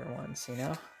trickier ones, you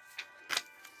know?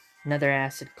 Another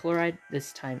acid chloride,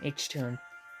 this time H2 and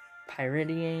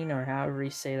pyridine, or however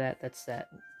you say that. That's that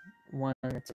one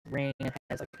that's a ring and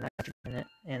has like a nitrogen in it.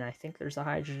 And I think there's a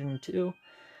hydrogen too.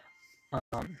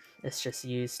 It's just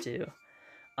used to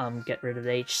get rid of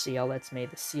the HCl that's made.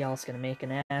 The Cl is going to make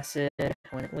an acid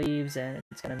when it leaves, and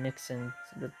it's going to mix in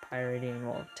the pyridine.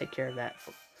 Will take care of that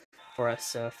for us.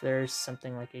 So if there's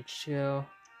something like H2O,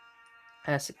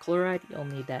 acid chloride, you'll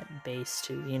need that base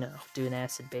to, you know, do an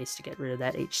acid base to get rid of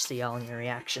that HCl in your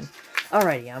reaction.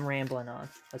 Alrighty, I'm rambling on.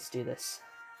 Let's do this.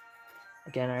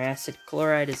 Again, our acid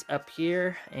chloride is up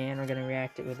here, and we're going to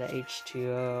react it with the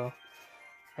H2O.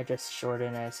 I just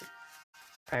shorten as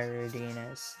pyridine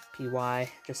as PY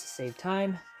just to save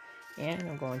time. And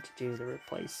I'm going to do the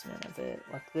replacement of it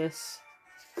like this.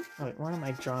 Oh, wait, why am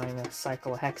I drawing a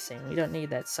cyclohexane? We don't need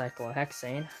that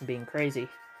cyclohexane. I'm being crazy.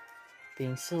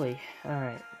 Being silly.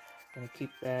 Alright, gonna keep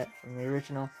that from the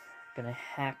original. Gonna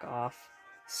hack off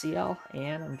Cl,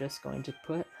 and I'm just going to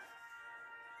put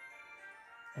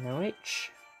an OH.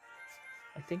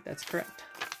 I think that's correct.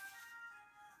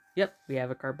 Yep, we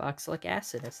have a carboxylic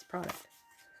acid as the product.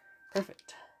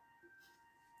 Perfect.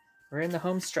 We're in the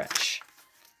home stretch.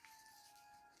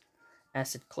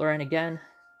 Acid chlorine again,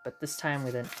 but this time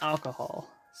with an alcohol.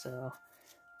 So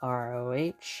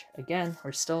ROH. Again,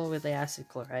 we're still with the acid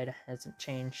chloride. It hasn't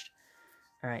changed.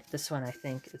 Alright, this one I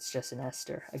think it's just an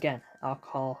ester. Again,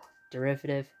 alcohol,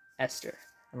 derivative, ester.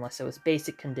 Unless it was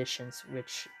basic conditions,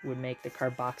 which would make the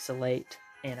carboxylate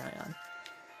anion.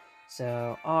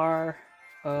 So R,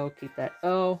 O, keep that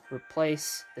O,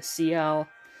 replace the Cl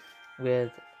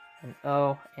with an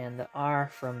O and the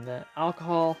R from the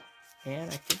alcohol,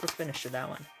 and I think we're finished with that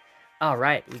one.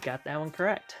 Alright, we got that one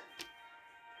correct.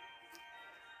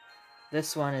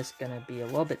 This one is going to be a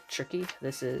little bit tricky.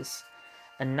 This is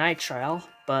a nitrile,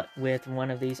 but with one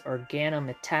of these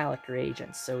organometallic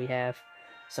reagents. So we have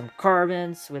some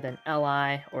carbons with an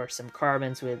Li or some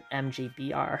carbons with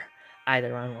MgBr.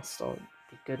 Either one will still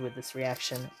be good with this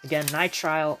reaction. Again,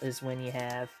 nitrile is when you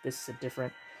have, this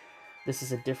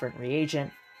is a different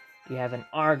reagent. You have an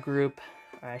R group,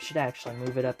 or I should actually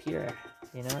move it up here.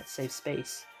 You know, it saves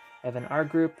space. I have an R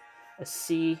group, a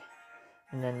C,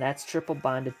 and then that's triple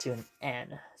bonded to an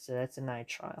N. So that's a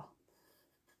nitrile.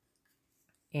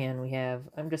 And we have,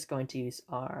 I'm just going to use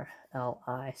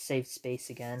RLI, save space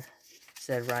again,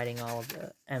 instead of writing all of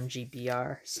the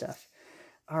MgBr stuff.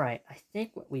 Alright, I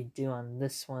think what we do on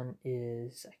this one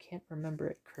is, I can't remember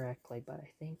it correctly, but I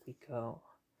think we go,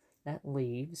 that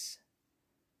leaves,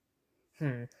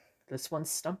 this one's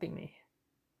stumping me.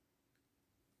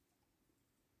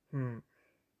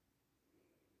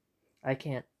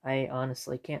 I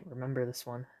honestly can't remember this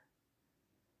one.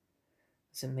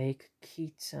 Does it make a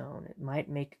ketone? It might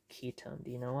make a ketone.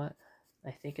 Do you know what?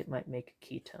 I think it might make a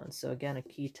ketone. So again, a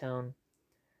ketone,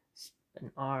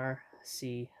 an R,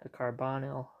 C, a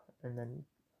carbonyl, and then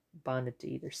bonded to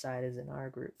either side is an R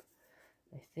group.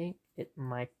 I think it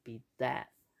might be that.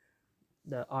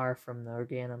 The R from the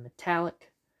organometallic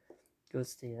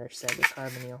goes to the other side of the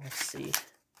carbonyl. Let's see.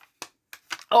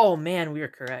 Oh man, we were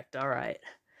correct. All right.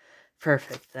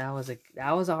 Perfect. That was a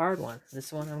hard one.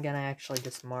 This one I'm gonna actually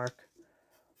just mark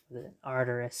with an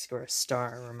asterisk or a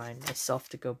star. Remind myself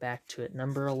to go back to it.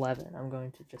 Number 11. I'm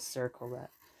going to just circle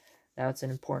that. That's an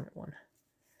important one.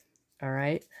 All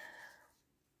right.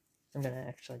 I'm gonna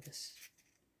actually just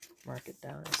mark it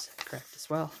down as correct as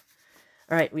well.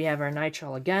 All right, we have our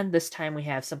nitrile again. This time we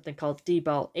have something called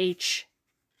D-Bal-H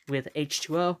with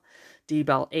H2O.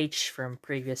 D-Bal-H from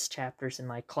previous chapters in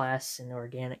my class in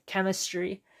organic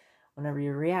chemistry. Whenever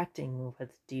you're reacting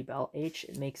with D-Bal-H,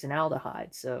 it makes an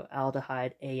aldehyde, so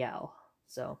aldehyde Al.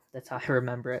 So that's how I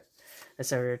remember it. That's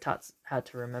how we were taught how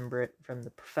to remember it from the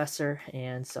professor,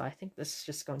 and so I think this is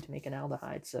just going to make an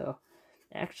aldehyde. So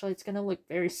actually, it's going to look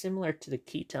very similar to the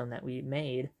ketone that we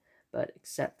made, but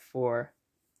except for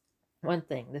one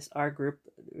thing, this R group,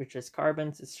 which is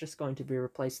carbons, it's just going to be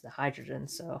replaced with hydrogen,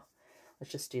 so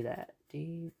let's just do that.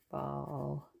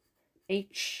 D-Bal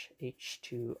H,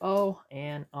 H2O,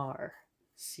 and R,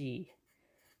 C.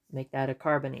 Make that a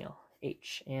carbonyl,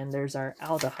 H, and there's our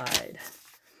aldehyde.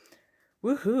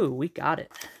 Woohoo, we got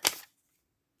it.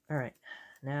 All right,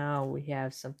 now we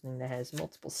have something that has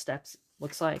multiple steps,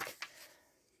 looks like.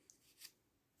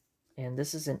 And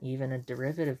this isn't even a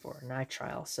derivative or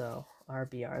nitrile, so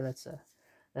RBr,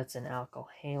 that's an alkyl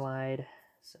halide,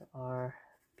 so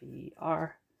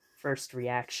RBr. First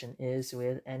reaction is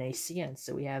with NaCN,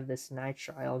 so we have this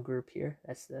nitrile group here,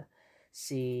 that's the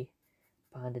C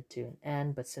bonded to an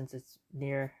N, but since it's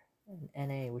near an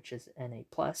Na, which is Na+,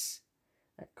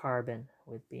 that carbon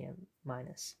would be a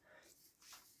minus.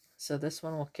 So this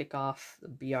one will kick off the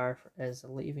Br as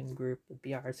a leaving group. The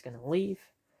Br is going to leave.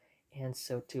 And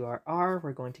so to our R,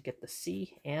 we're going to get the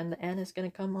C, and the N is going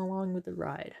to come along with the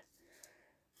ride.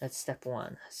 That's step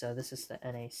 1. So this is the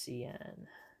NaCN.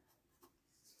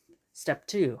 Step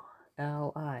 2,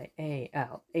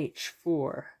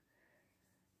 LiAlH4,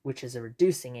 which is a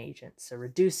reducing agent. So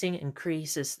reducing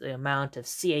increases the amount of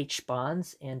CH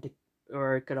bonds,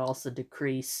 or it could also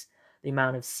decrease the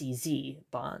amount of CZ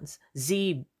bonds.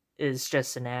 Z is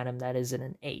just an atom that isn't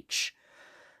an H.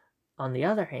 On the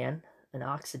other hand, an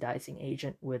oxidizing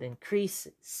agent would increase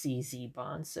CZ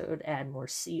bonds, so it would add more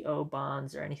CO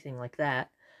bonds or anything like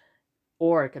that.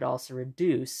 Or it could also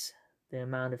reduce the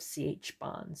amount of CH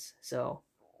bonds. So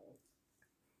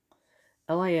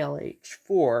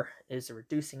LiAlH4 is a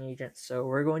reducing agent, so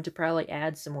we're going to probably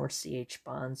add some more CH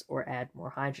bonds or add more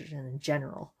hydrogen in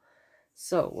general.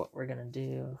 So what we're going to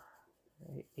do,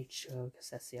 H2O, because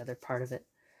that's the other part of it,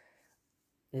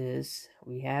 is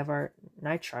we have our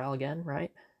nitrile again,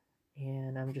 right?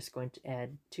 And I'm just going to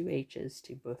add 2 H's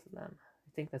to both of them.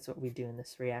 I think that's what we do in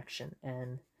this reaction,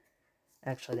 and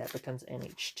actually that becomes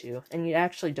NH2. And you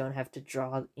actually don't have to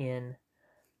draw in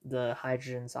the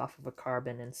hydrogens off of a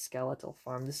carbon in skeletal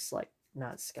form. This is like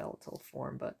not skeletal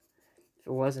form, but if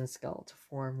it was in skeletal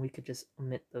form, we could just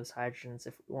omit those hydrogens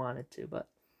if we wanted to. But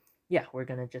yeah, we're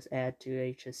going to just add 2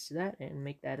 H's to that and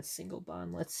make that a single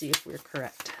bond. Let's see if we're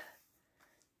correct.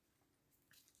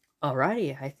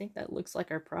 Alrighty, I think that looks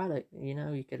like our product. You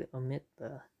know, you could omit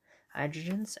the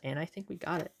hydrogens, and I think we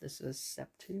got it. This is step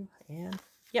 2, and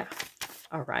yeah,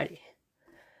 alrighty.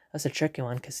 That's a tricky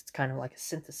one because it's kind of like a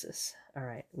synthesis.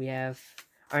 Alright, we have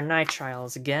our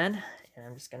nitriles again, and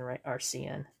I'm just going to write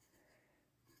RCN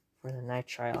for the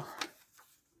nitrile.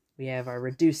 We have our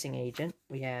reducing agent.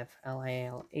 We have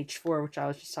LiAlH4, which I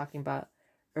was just talking about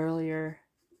earlier.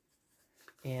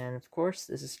 And of course,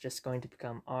 this is just going to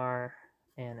become R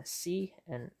and a C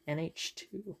and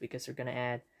NH2 because we're going to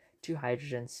add 2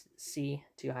 hydrogens C,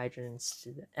 2 hydrogens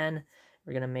to the N.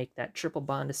 We're going to make that triple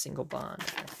bond a single bond.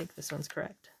 I think this one's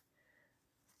correct.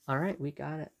 All right, we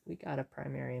got it. We got a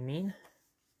primary amine.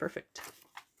 Perfect.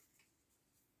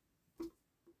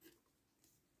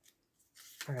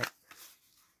 All right.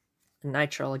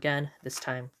 Nitrile again, this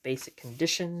time basic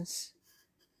conditions.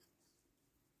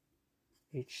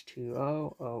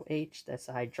 H2O, OH, that's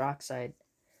a hydroxide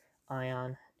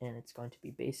ion, and it's going to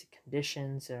be basic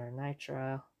conditions that are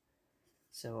nitrile.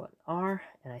 So an R,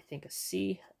 and I think a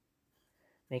C,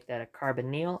 make that a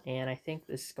carbonyl, and I think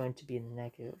this is going to be a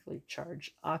negatively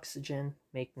charged oxygen,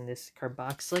 making this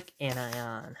carboxylic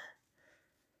anion.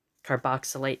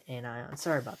 Carboxylate anion.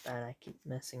 Sorry about that, I keep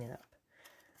messing it up.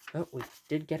 Oh, we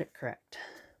did get it correct.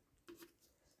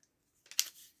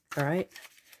 Alright,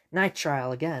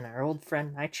 nitrile again, our old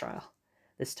friend nitrile.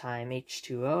 This time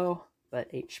H2O, but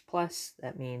H+,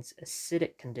 that means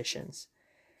acidic conditions.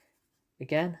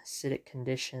 Again, acidic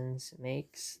conditions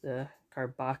makes the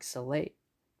carboxylic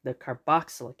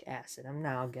acid. I'm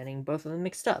now getting both of them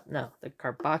mixed up. No, the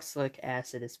carboxylic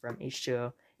acid is from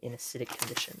H2O in acidic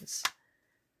conditions.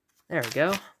 There we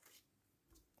go.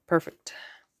 Perfect.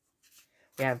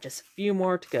 We have just a few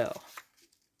more to go.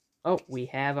 Oh, we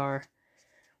have our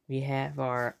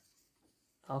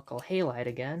alkyl halide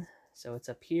again. So it's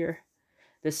up here.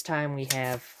 This time we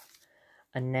have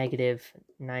a negative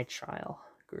nitrile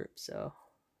group. So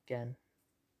again,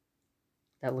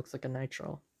 that looks like a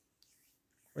nitrile.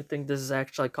 I think this is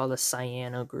actually called a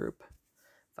cyano group,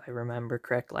 if I remember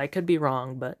correctly. I could be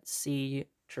wrong, but C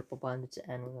triple bonded to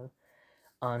N with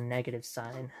a negative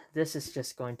sign. This is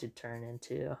just going to turn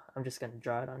into, I'm just going to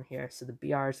draw it on here. So the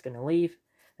Br is going to leave.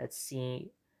 That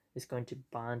C is going to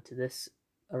bond to this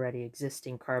already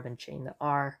existing carbon chain, the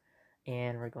R,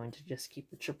 and we're going to just keep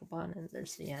the triple bond, and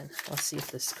there's the N. Let's see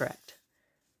if this is correct.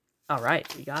 All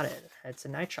right, we got it. It's a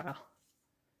nitrile.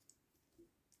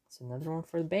 It's another one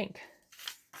for the bank.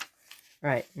 All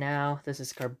right, now this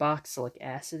is carboxylic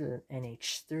acid with an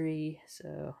NH3,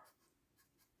 so,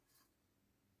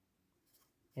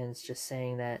 and it's just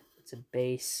saying that it's a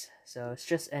base, so it's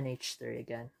just NH3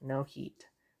 again, no heat.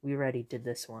 We already did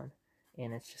this one,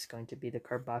 and it's just going to be the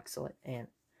carboxylate anion.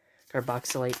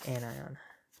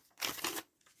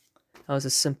 That was a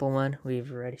simple one.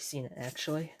 We've already seen it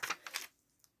actually.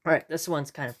 All right, this one's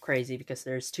kind of crazy because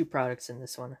there's two products in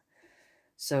this one.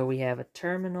 So we have a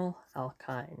terminal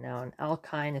alkyne. Now an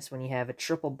alkyne is when you have a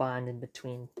triple bond in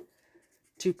between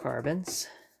two carbons.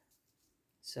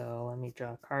 So let me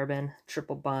draw a carbon,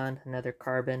 triple bond, another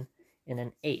carbon, and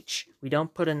an H. We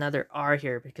don't put another R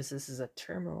here because this is a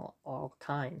terminal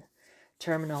alkyne.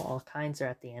 Terminal alkynes are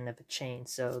at the end of a chain.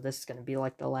 So this is going to be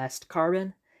like the last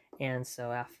carbon. And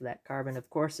so after that carbon, of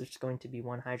course, there's going to be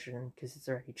one hydrogen because it's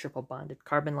already triple bonded.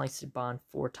 Carbon likes to bond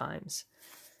 4 times.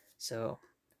 So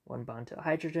 1 bond to a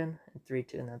hydrogen and 3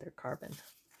 to another carbon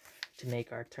to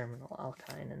make our terminal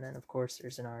alkyne. And then, of course,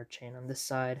 there's an R chain on this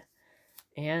side.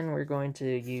 And we're going to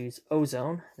use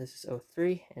ozone. This is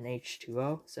O3 and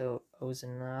H2O. So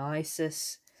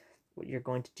ozonolysis, what you're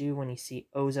going to do when you see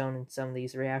ozone in some of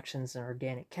these reactions in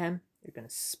organic chem, you're going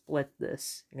to split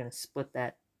this. You're going to split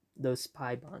those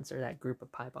pi bonds, or that group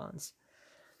of pi bonds.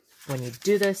 When you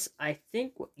do this, I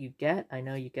think what you get, I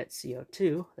know you get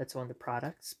CO2, that's one of the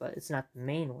products, but it's not the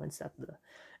main one, it's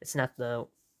not the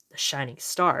shining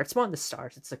star. It's one of the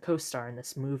stars, it's the co-star in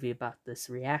this movie about this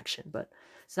reaction, but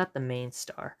it's not the main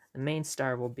star. The main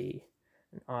star will be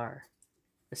an R,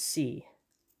 a C,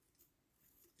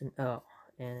 an O,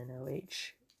 and an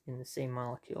OH in the same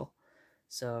molecule.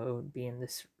 So it would be in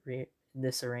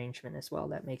this arrangement as well.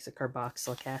 That makes a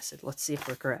carboxylic acid. Let's see if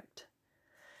we're correct.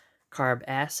 Carb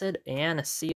acid and a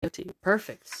CO2.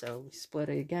 Perfect. So we split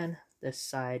it again. This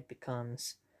side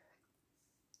becomes,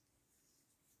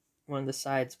 one of the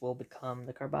sides will become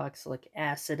the carboxylic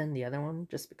acid and the other one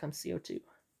just becomes CO2.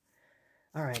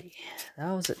 Alrighty,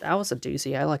 that was a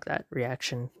doozy. I like that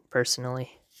reaction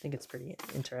personally. I think it's pretty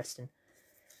interesting.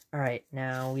 Alright,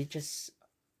 now we just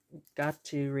got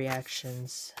to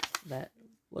reactions that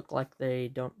look like they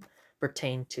don't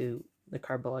pertain to the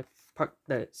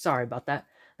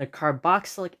the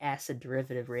carboxylic acid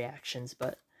derivative reactions,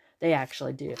 but they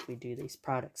actually do if we do these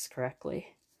products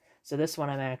correctly. So this one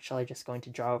I'm actually just going to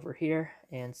draw over here,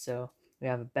 and so we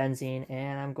have a benzene,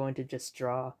 and I'm going to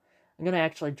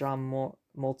actually draw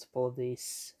multiple of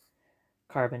these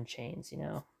carbon chains,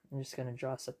 I'm just going to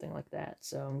draw something like that.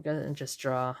 So I'm going to just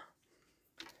draw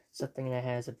something that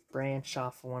has a branch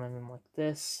off of one of them like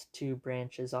this, 2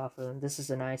 branches off of them. This is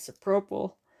an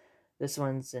isopropyl. This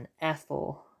one's an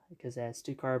ethyl because it has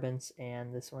 2 carbons,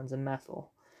 and this one's a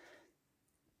methyl.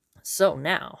 So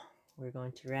now we're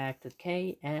going to react with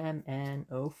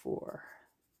KMNO4.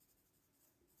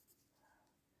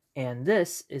 And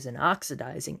this is an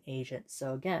oxidizing agent.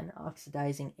 So again,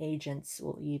 oxidizing agents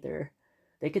will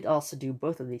they could also do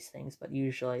both of these things, but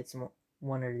usually it's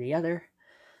one or the other.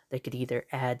 They could either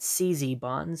add CZ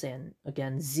bonds, and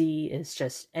again, Z is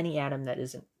just any atom that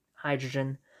isn't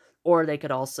hydrogen, or they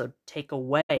could also take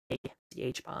away the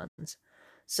H bonds.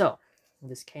 So,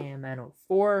 this KMNO4,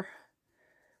 what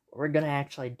we're going to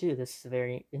actually do, this is a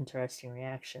very interesting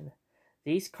reaction.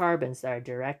 These carbons that are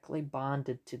directly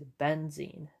bonded to the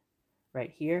benzene, right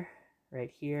here,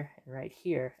 right here, and right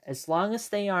here, as long as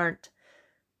they aren't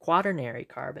quaternary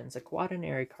carbons, a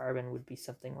quaternary carbon would be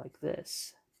something like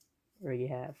this, where you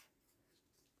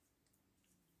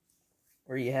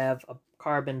have a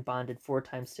carbon bonded 4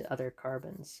 times to other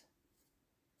carbons.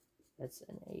 That's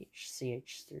an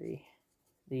CH3.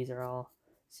 These are all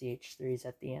CH3s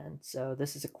at the end. So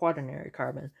this is a quaternary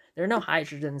carbon. There are no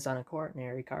hydrogens on a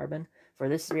quaternary carbon. For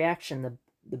this reaction,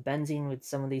 the benzene with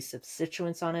some of these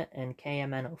substituents on it and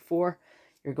KMNO4,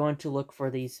 you're going to look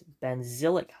for these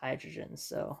benzylic hydrogens.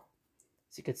 So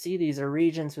as you can see, these are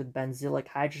regions with benzylic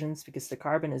hydrogens because the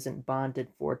carbon isn't bonded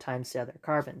 4 times to other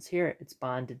carbons. Here, it's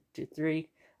bonded to 3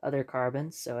 other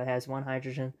carbons, so it has 1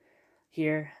 hydrogen.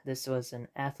 Here, this was an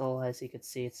ethyl. As you can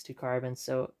see, it's 2 carbons,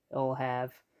 so it'll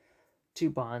have 2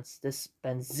 bonds. This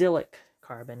benzylic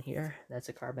carbon here, that's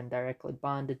a carbon directly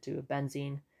bonded to a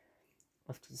benzene.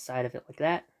 Off to the side of it like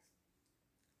that.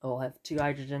 It'll have 2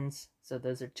 hydrogens, so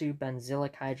those are 2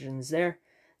 benzylic hydrogens there.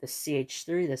 The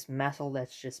CH3, this methyl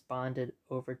that's just bonded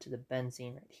over to the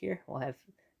benzene right here, will have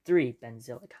 3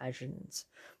 benzylic hydrogens.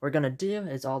 What we're going to do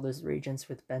is all those regions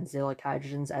with benzylic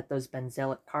hydrogens at those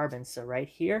benzylic carbons. So right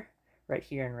here,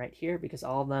 and right here, because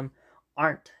all of them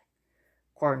aren't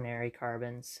quaternary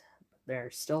carbons.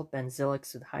 They're still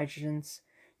benzylics with hydrogens.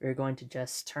 We're going to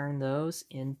just turn those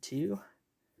into,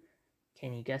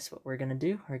 can you guess what we're going to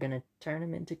do? We're going to turn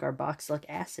them into carboxylic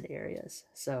acid areas.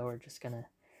 So we're just going to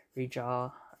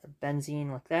redraw our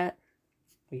benzene like that.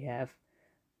 We have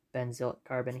benzylic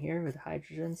carbon here with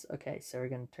hydrogens. Okay, so we're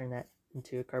going to turn that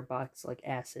into a carboxylic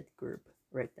acid group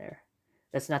right there.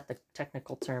 That's not the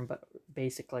technical term, but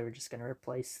basically we're just going to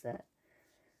replace that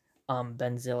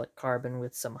benzylic carbon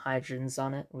with some hydrogens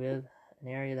on it with an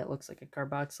area that looks like a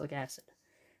carboxylic acid.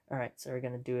 Alright, so we're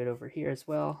going to do it over here as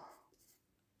well.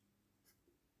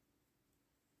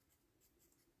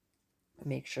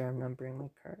 Make sure I'm numbering my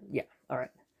card. Yeah,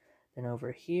 alright. Then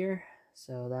over here,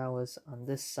 so that was on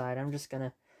this side. I'm just going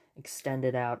to extend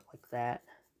it out like that,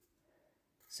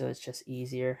 so it's just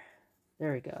easier.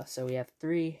 There we go. So we have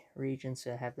 3 regions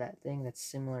that have that thing that's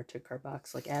similar to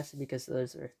carboxylic acid because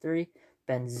those are 3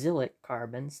 benzylic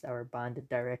carbons that were bonded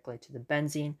directly to the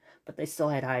benzene, but they still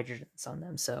had hydrogens on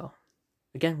them. So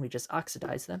again, we just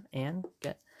oxidize them and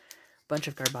get a bunch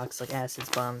of carboxylic acids.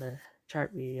 But on the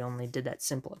chart, we only did that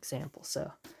simple example,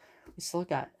 so we still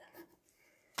got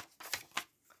it.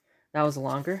 That was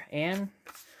longer, and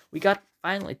we got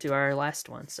finally to our last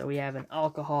one. So we have an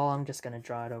alcohol. I'm just going to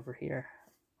draw it over here.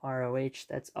 ROH,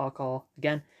 that's alcohol.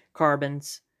 Again,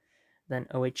 carbons, then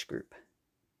OH group.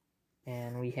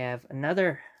 And we have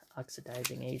another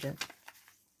oxidizing agent,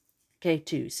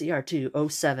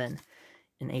 K2CR2O7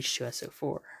 and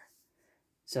H2SO4.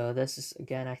 So this is,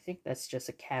 again, I think that's just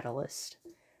a catalyst.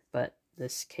 But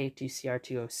this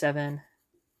K2CR2O7,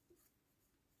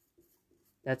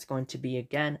 that's going to be,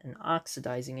 again, an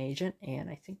oxidizing agent. And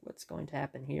I think what's going to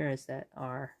happen here is that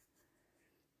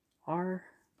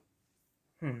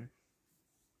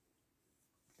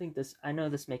I know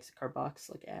this makes a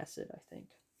carboxylic acid, I think.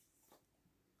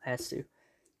 Has to.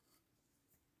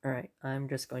 Alright, I'm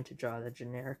just going to draw the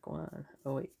generic one.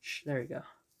 OH. There we go.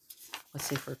 Let's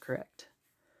see if we're correct.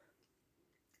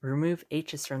 Remove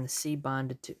H's from the C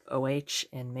bonded to OH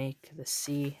and make the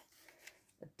C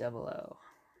a double O.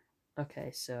 Okay,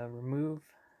 so remove.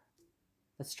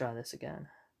 Let's draw this again.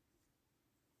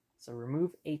 So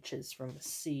remove H's from the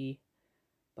C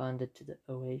bonded to the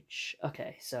OH.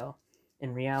 Okay, so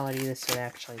in reality, this would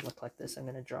actually look like this. I'm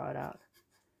going to draw it out.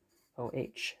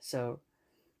 OH. So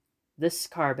this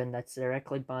carbon that's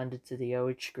directly bonded to the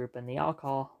OH group in the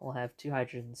alcohol will have 2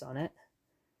 hydrogens on it.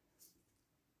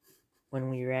 When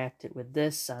we react it with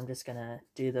this, I'm just going to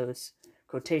do those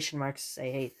quotation marks,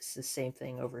 say, hey, this is the same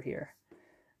thing over here.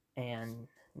 And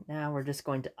now we're just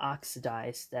going to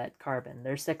oxidize that carbon.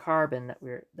 There's the carbon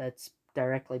that's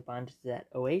directly bonded to that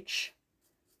OH.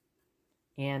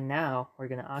 And now we're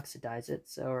going to oxidize it,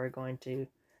 so we're going to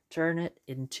turn it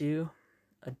into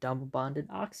a double bonded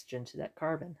oxygen to that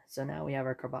carbon. So now we have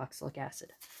our carboxylic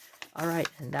acid. Alright,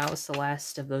 and that was the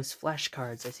last of those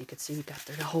flashcards. As you can see, we got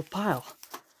through the whole pile.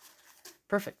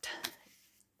 Perfect.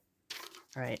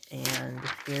 Alright, and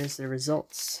here's the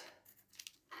results.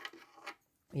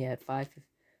 We had 5,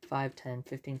 10,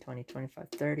 15, 20, 25,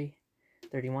 30,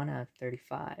 31 out of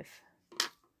 35.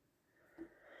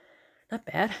 Not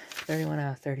bad. 31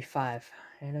 out of 35.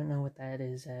 I don't know what that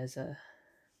is as a...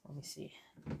 Let me see.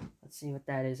 Let's see what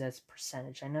that is as a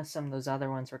percentage. I know some of those other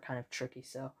ones were kind of tricky,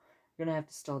 so we're going to have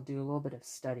to still do a little bit of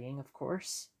studying, of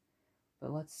course.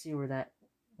 But let's see where that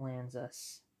lands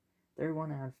us.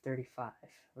 31 out of 35.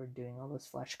 We're doing all those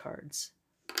flashcards.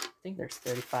 I think there's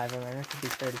 35 of them. There could be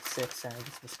 36, and I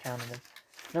just miscounted them.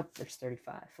 Nope, there's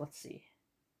 35. Let's see.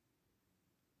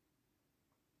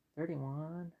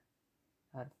 31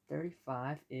 out of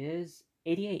 35 is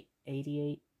 88.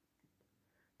 88%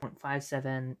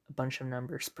 0.57, a bunch of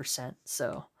numbers, percent.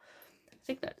 So I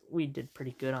think that we did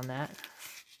pretty good on that.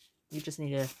 We just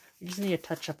need to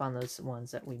touch up on those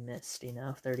ones that we missed, you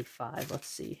know. 35, let's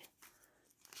see.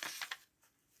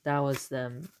 That was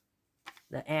the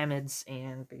amides,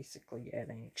 and basically add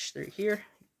NH3 here.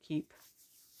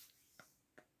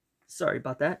 Sorry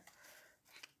about that.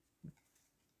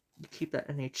 Keep that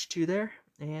NH2 there,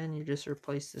 and you just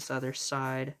replace this other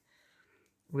side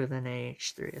with an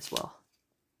NH3 as well.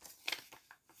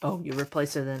 Oh, you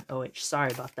replace it with an OH.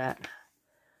 Sorry about that.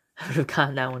 I would have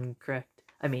gotten that one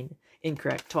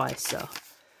incorrect twice, so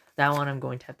that one I'm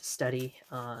going to have to study.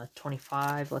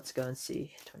 25, let's go and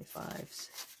see. 25s.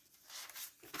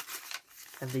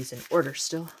 Have these in order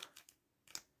still.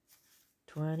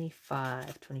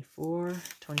 25, 24,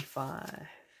 25.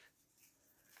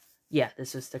 Yeah,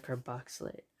 this is the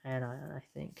carboxylate anion, I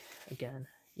think. Again,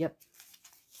 yep.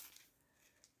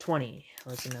 20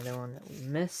 was another one that we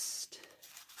missed.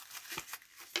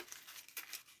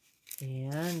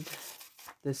 And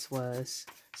this was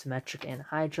symmetric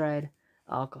anhydride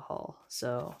alcohol.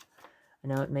 So I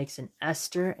know it makes an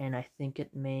ester, and I think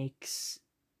it makes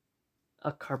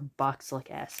a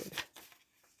carboxylic acid.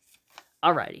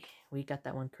 Alrighty, we got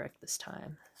that one correct this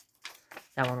time.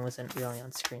 That one wasn't really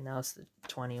on screen. That was the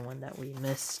 21 that we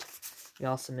missed. We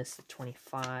also missed the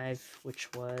 25,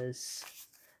 which was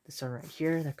this one right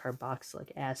here, the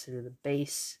carboxylic acid with a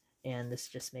base, and this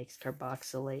just makes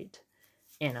carboxylate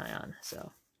anion.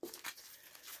 So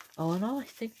all in all, I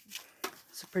think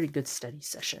it's a pretty good study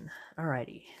session.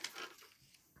 Alrighty.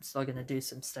 I'm still going to do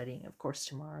some studying, of course,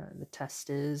 tomorrow. The test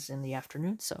is in the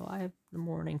afternoon, so I have the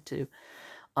morning to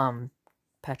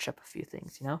patch up a few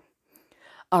things, you know?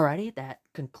 Alrighty, that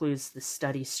concludes the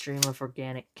study stream of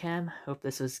organic chem. Hope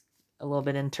this was a little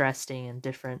bit interesting and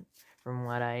different from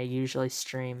what I usually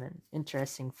stream, and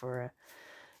interesting for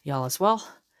y'all as well.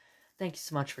 Thank you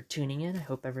so much for tuning in. I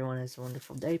hope everyone has a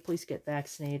wonderful day. Please get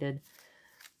vaccinated.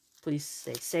 Please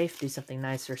stay safe, do something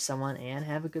nice for someone, and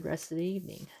have a good rest of the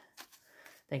evening.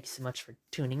 Thank you so much for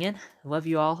tuning in. I love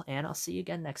you all, and I'll see you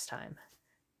again next time.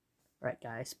 Alright,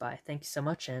 guys, bye. Thank you so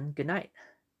much, and good night.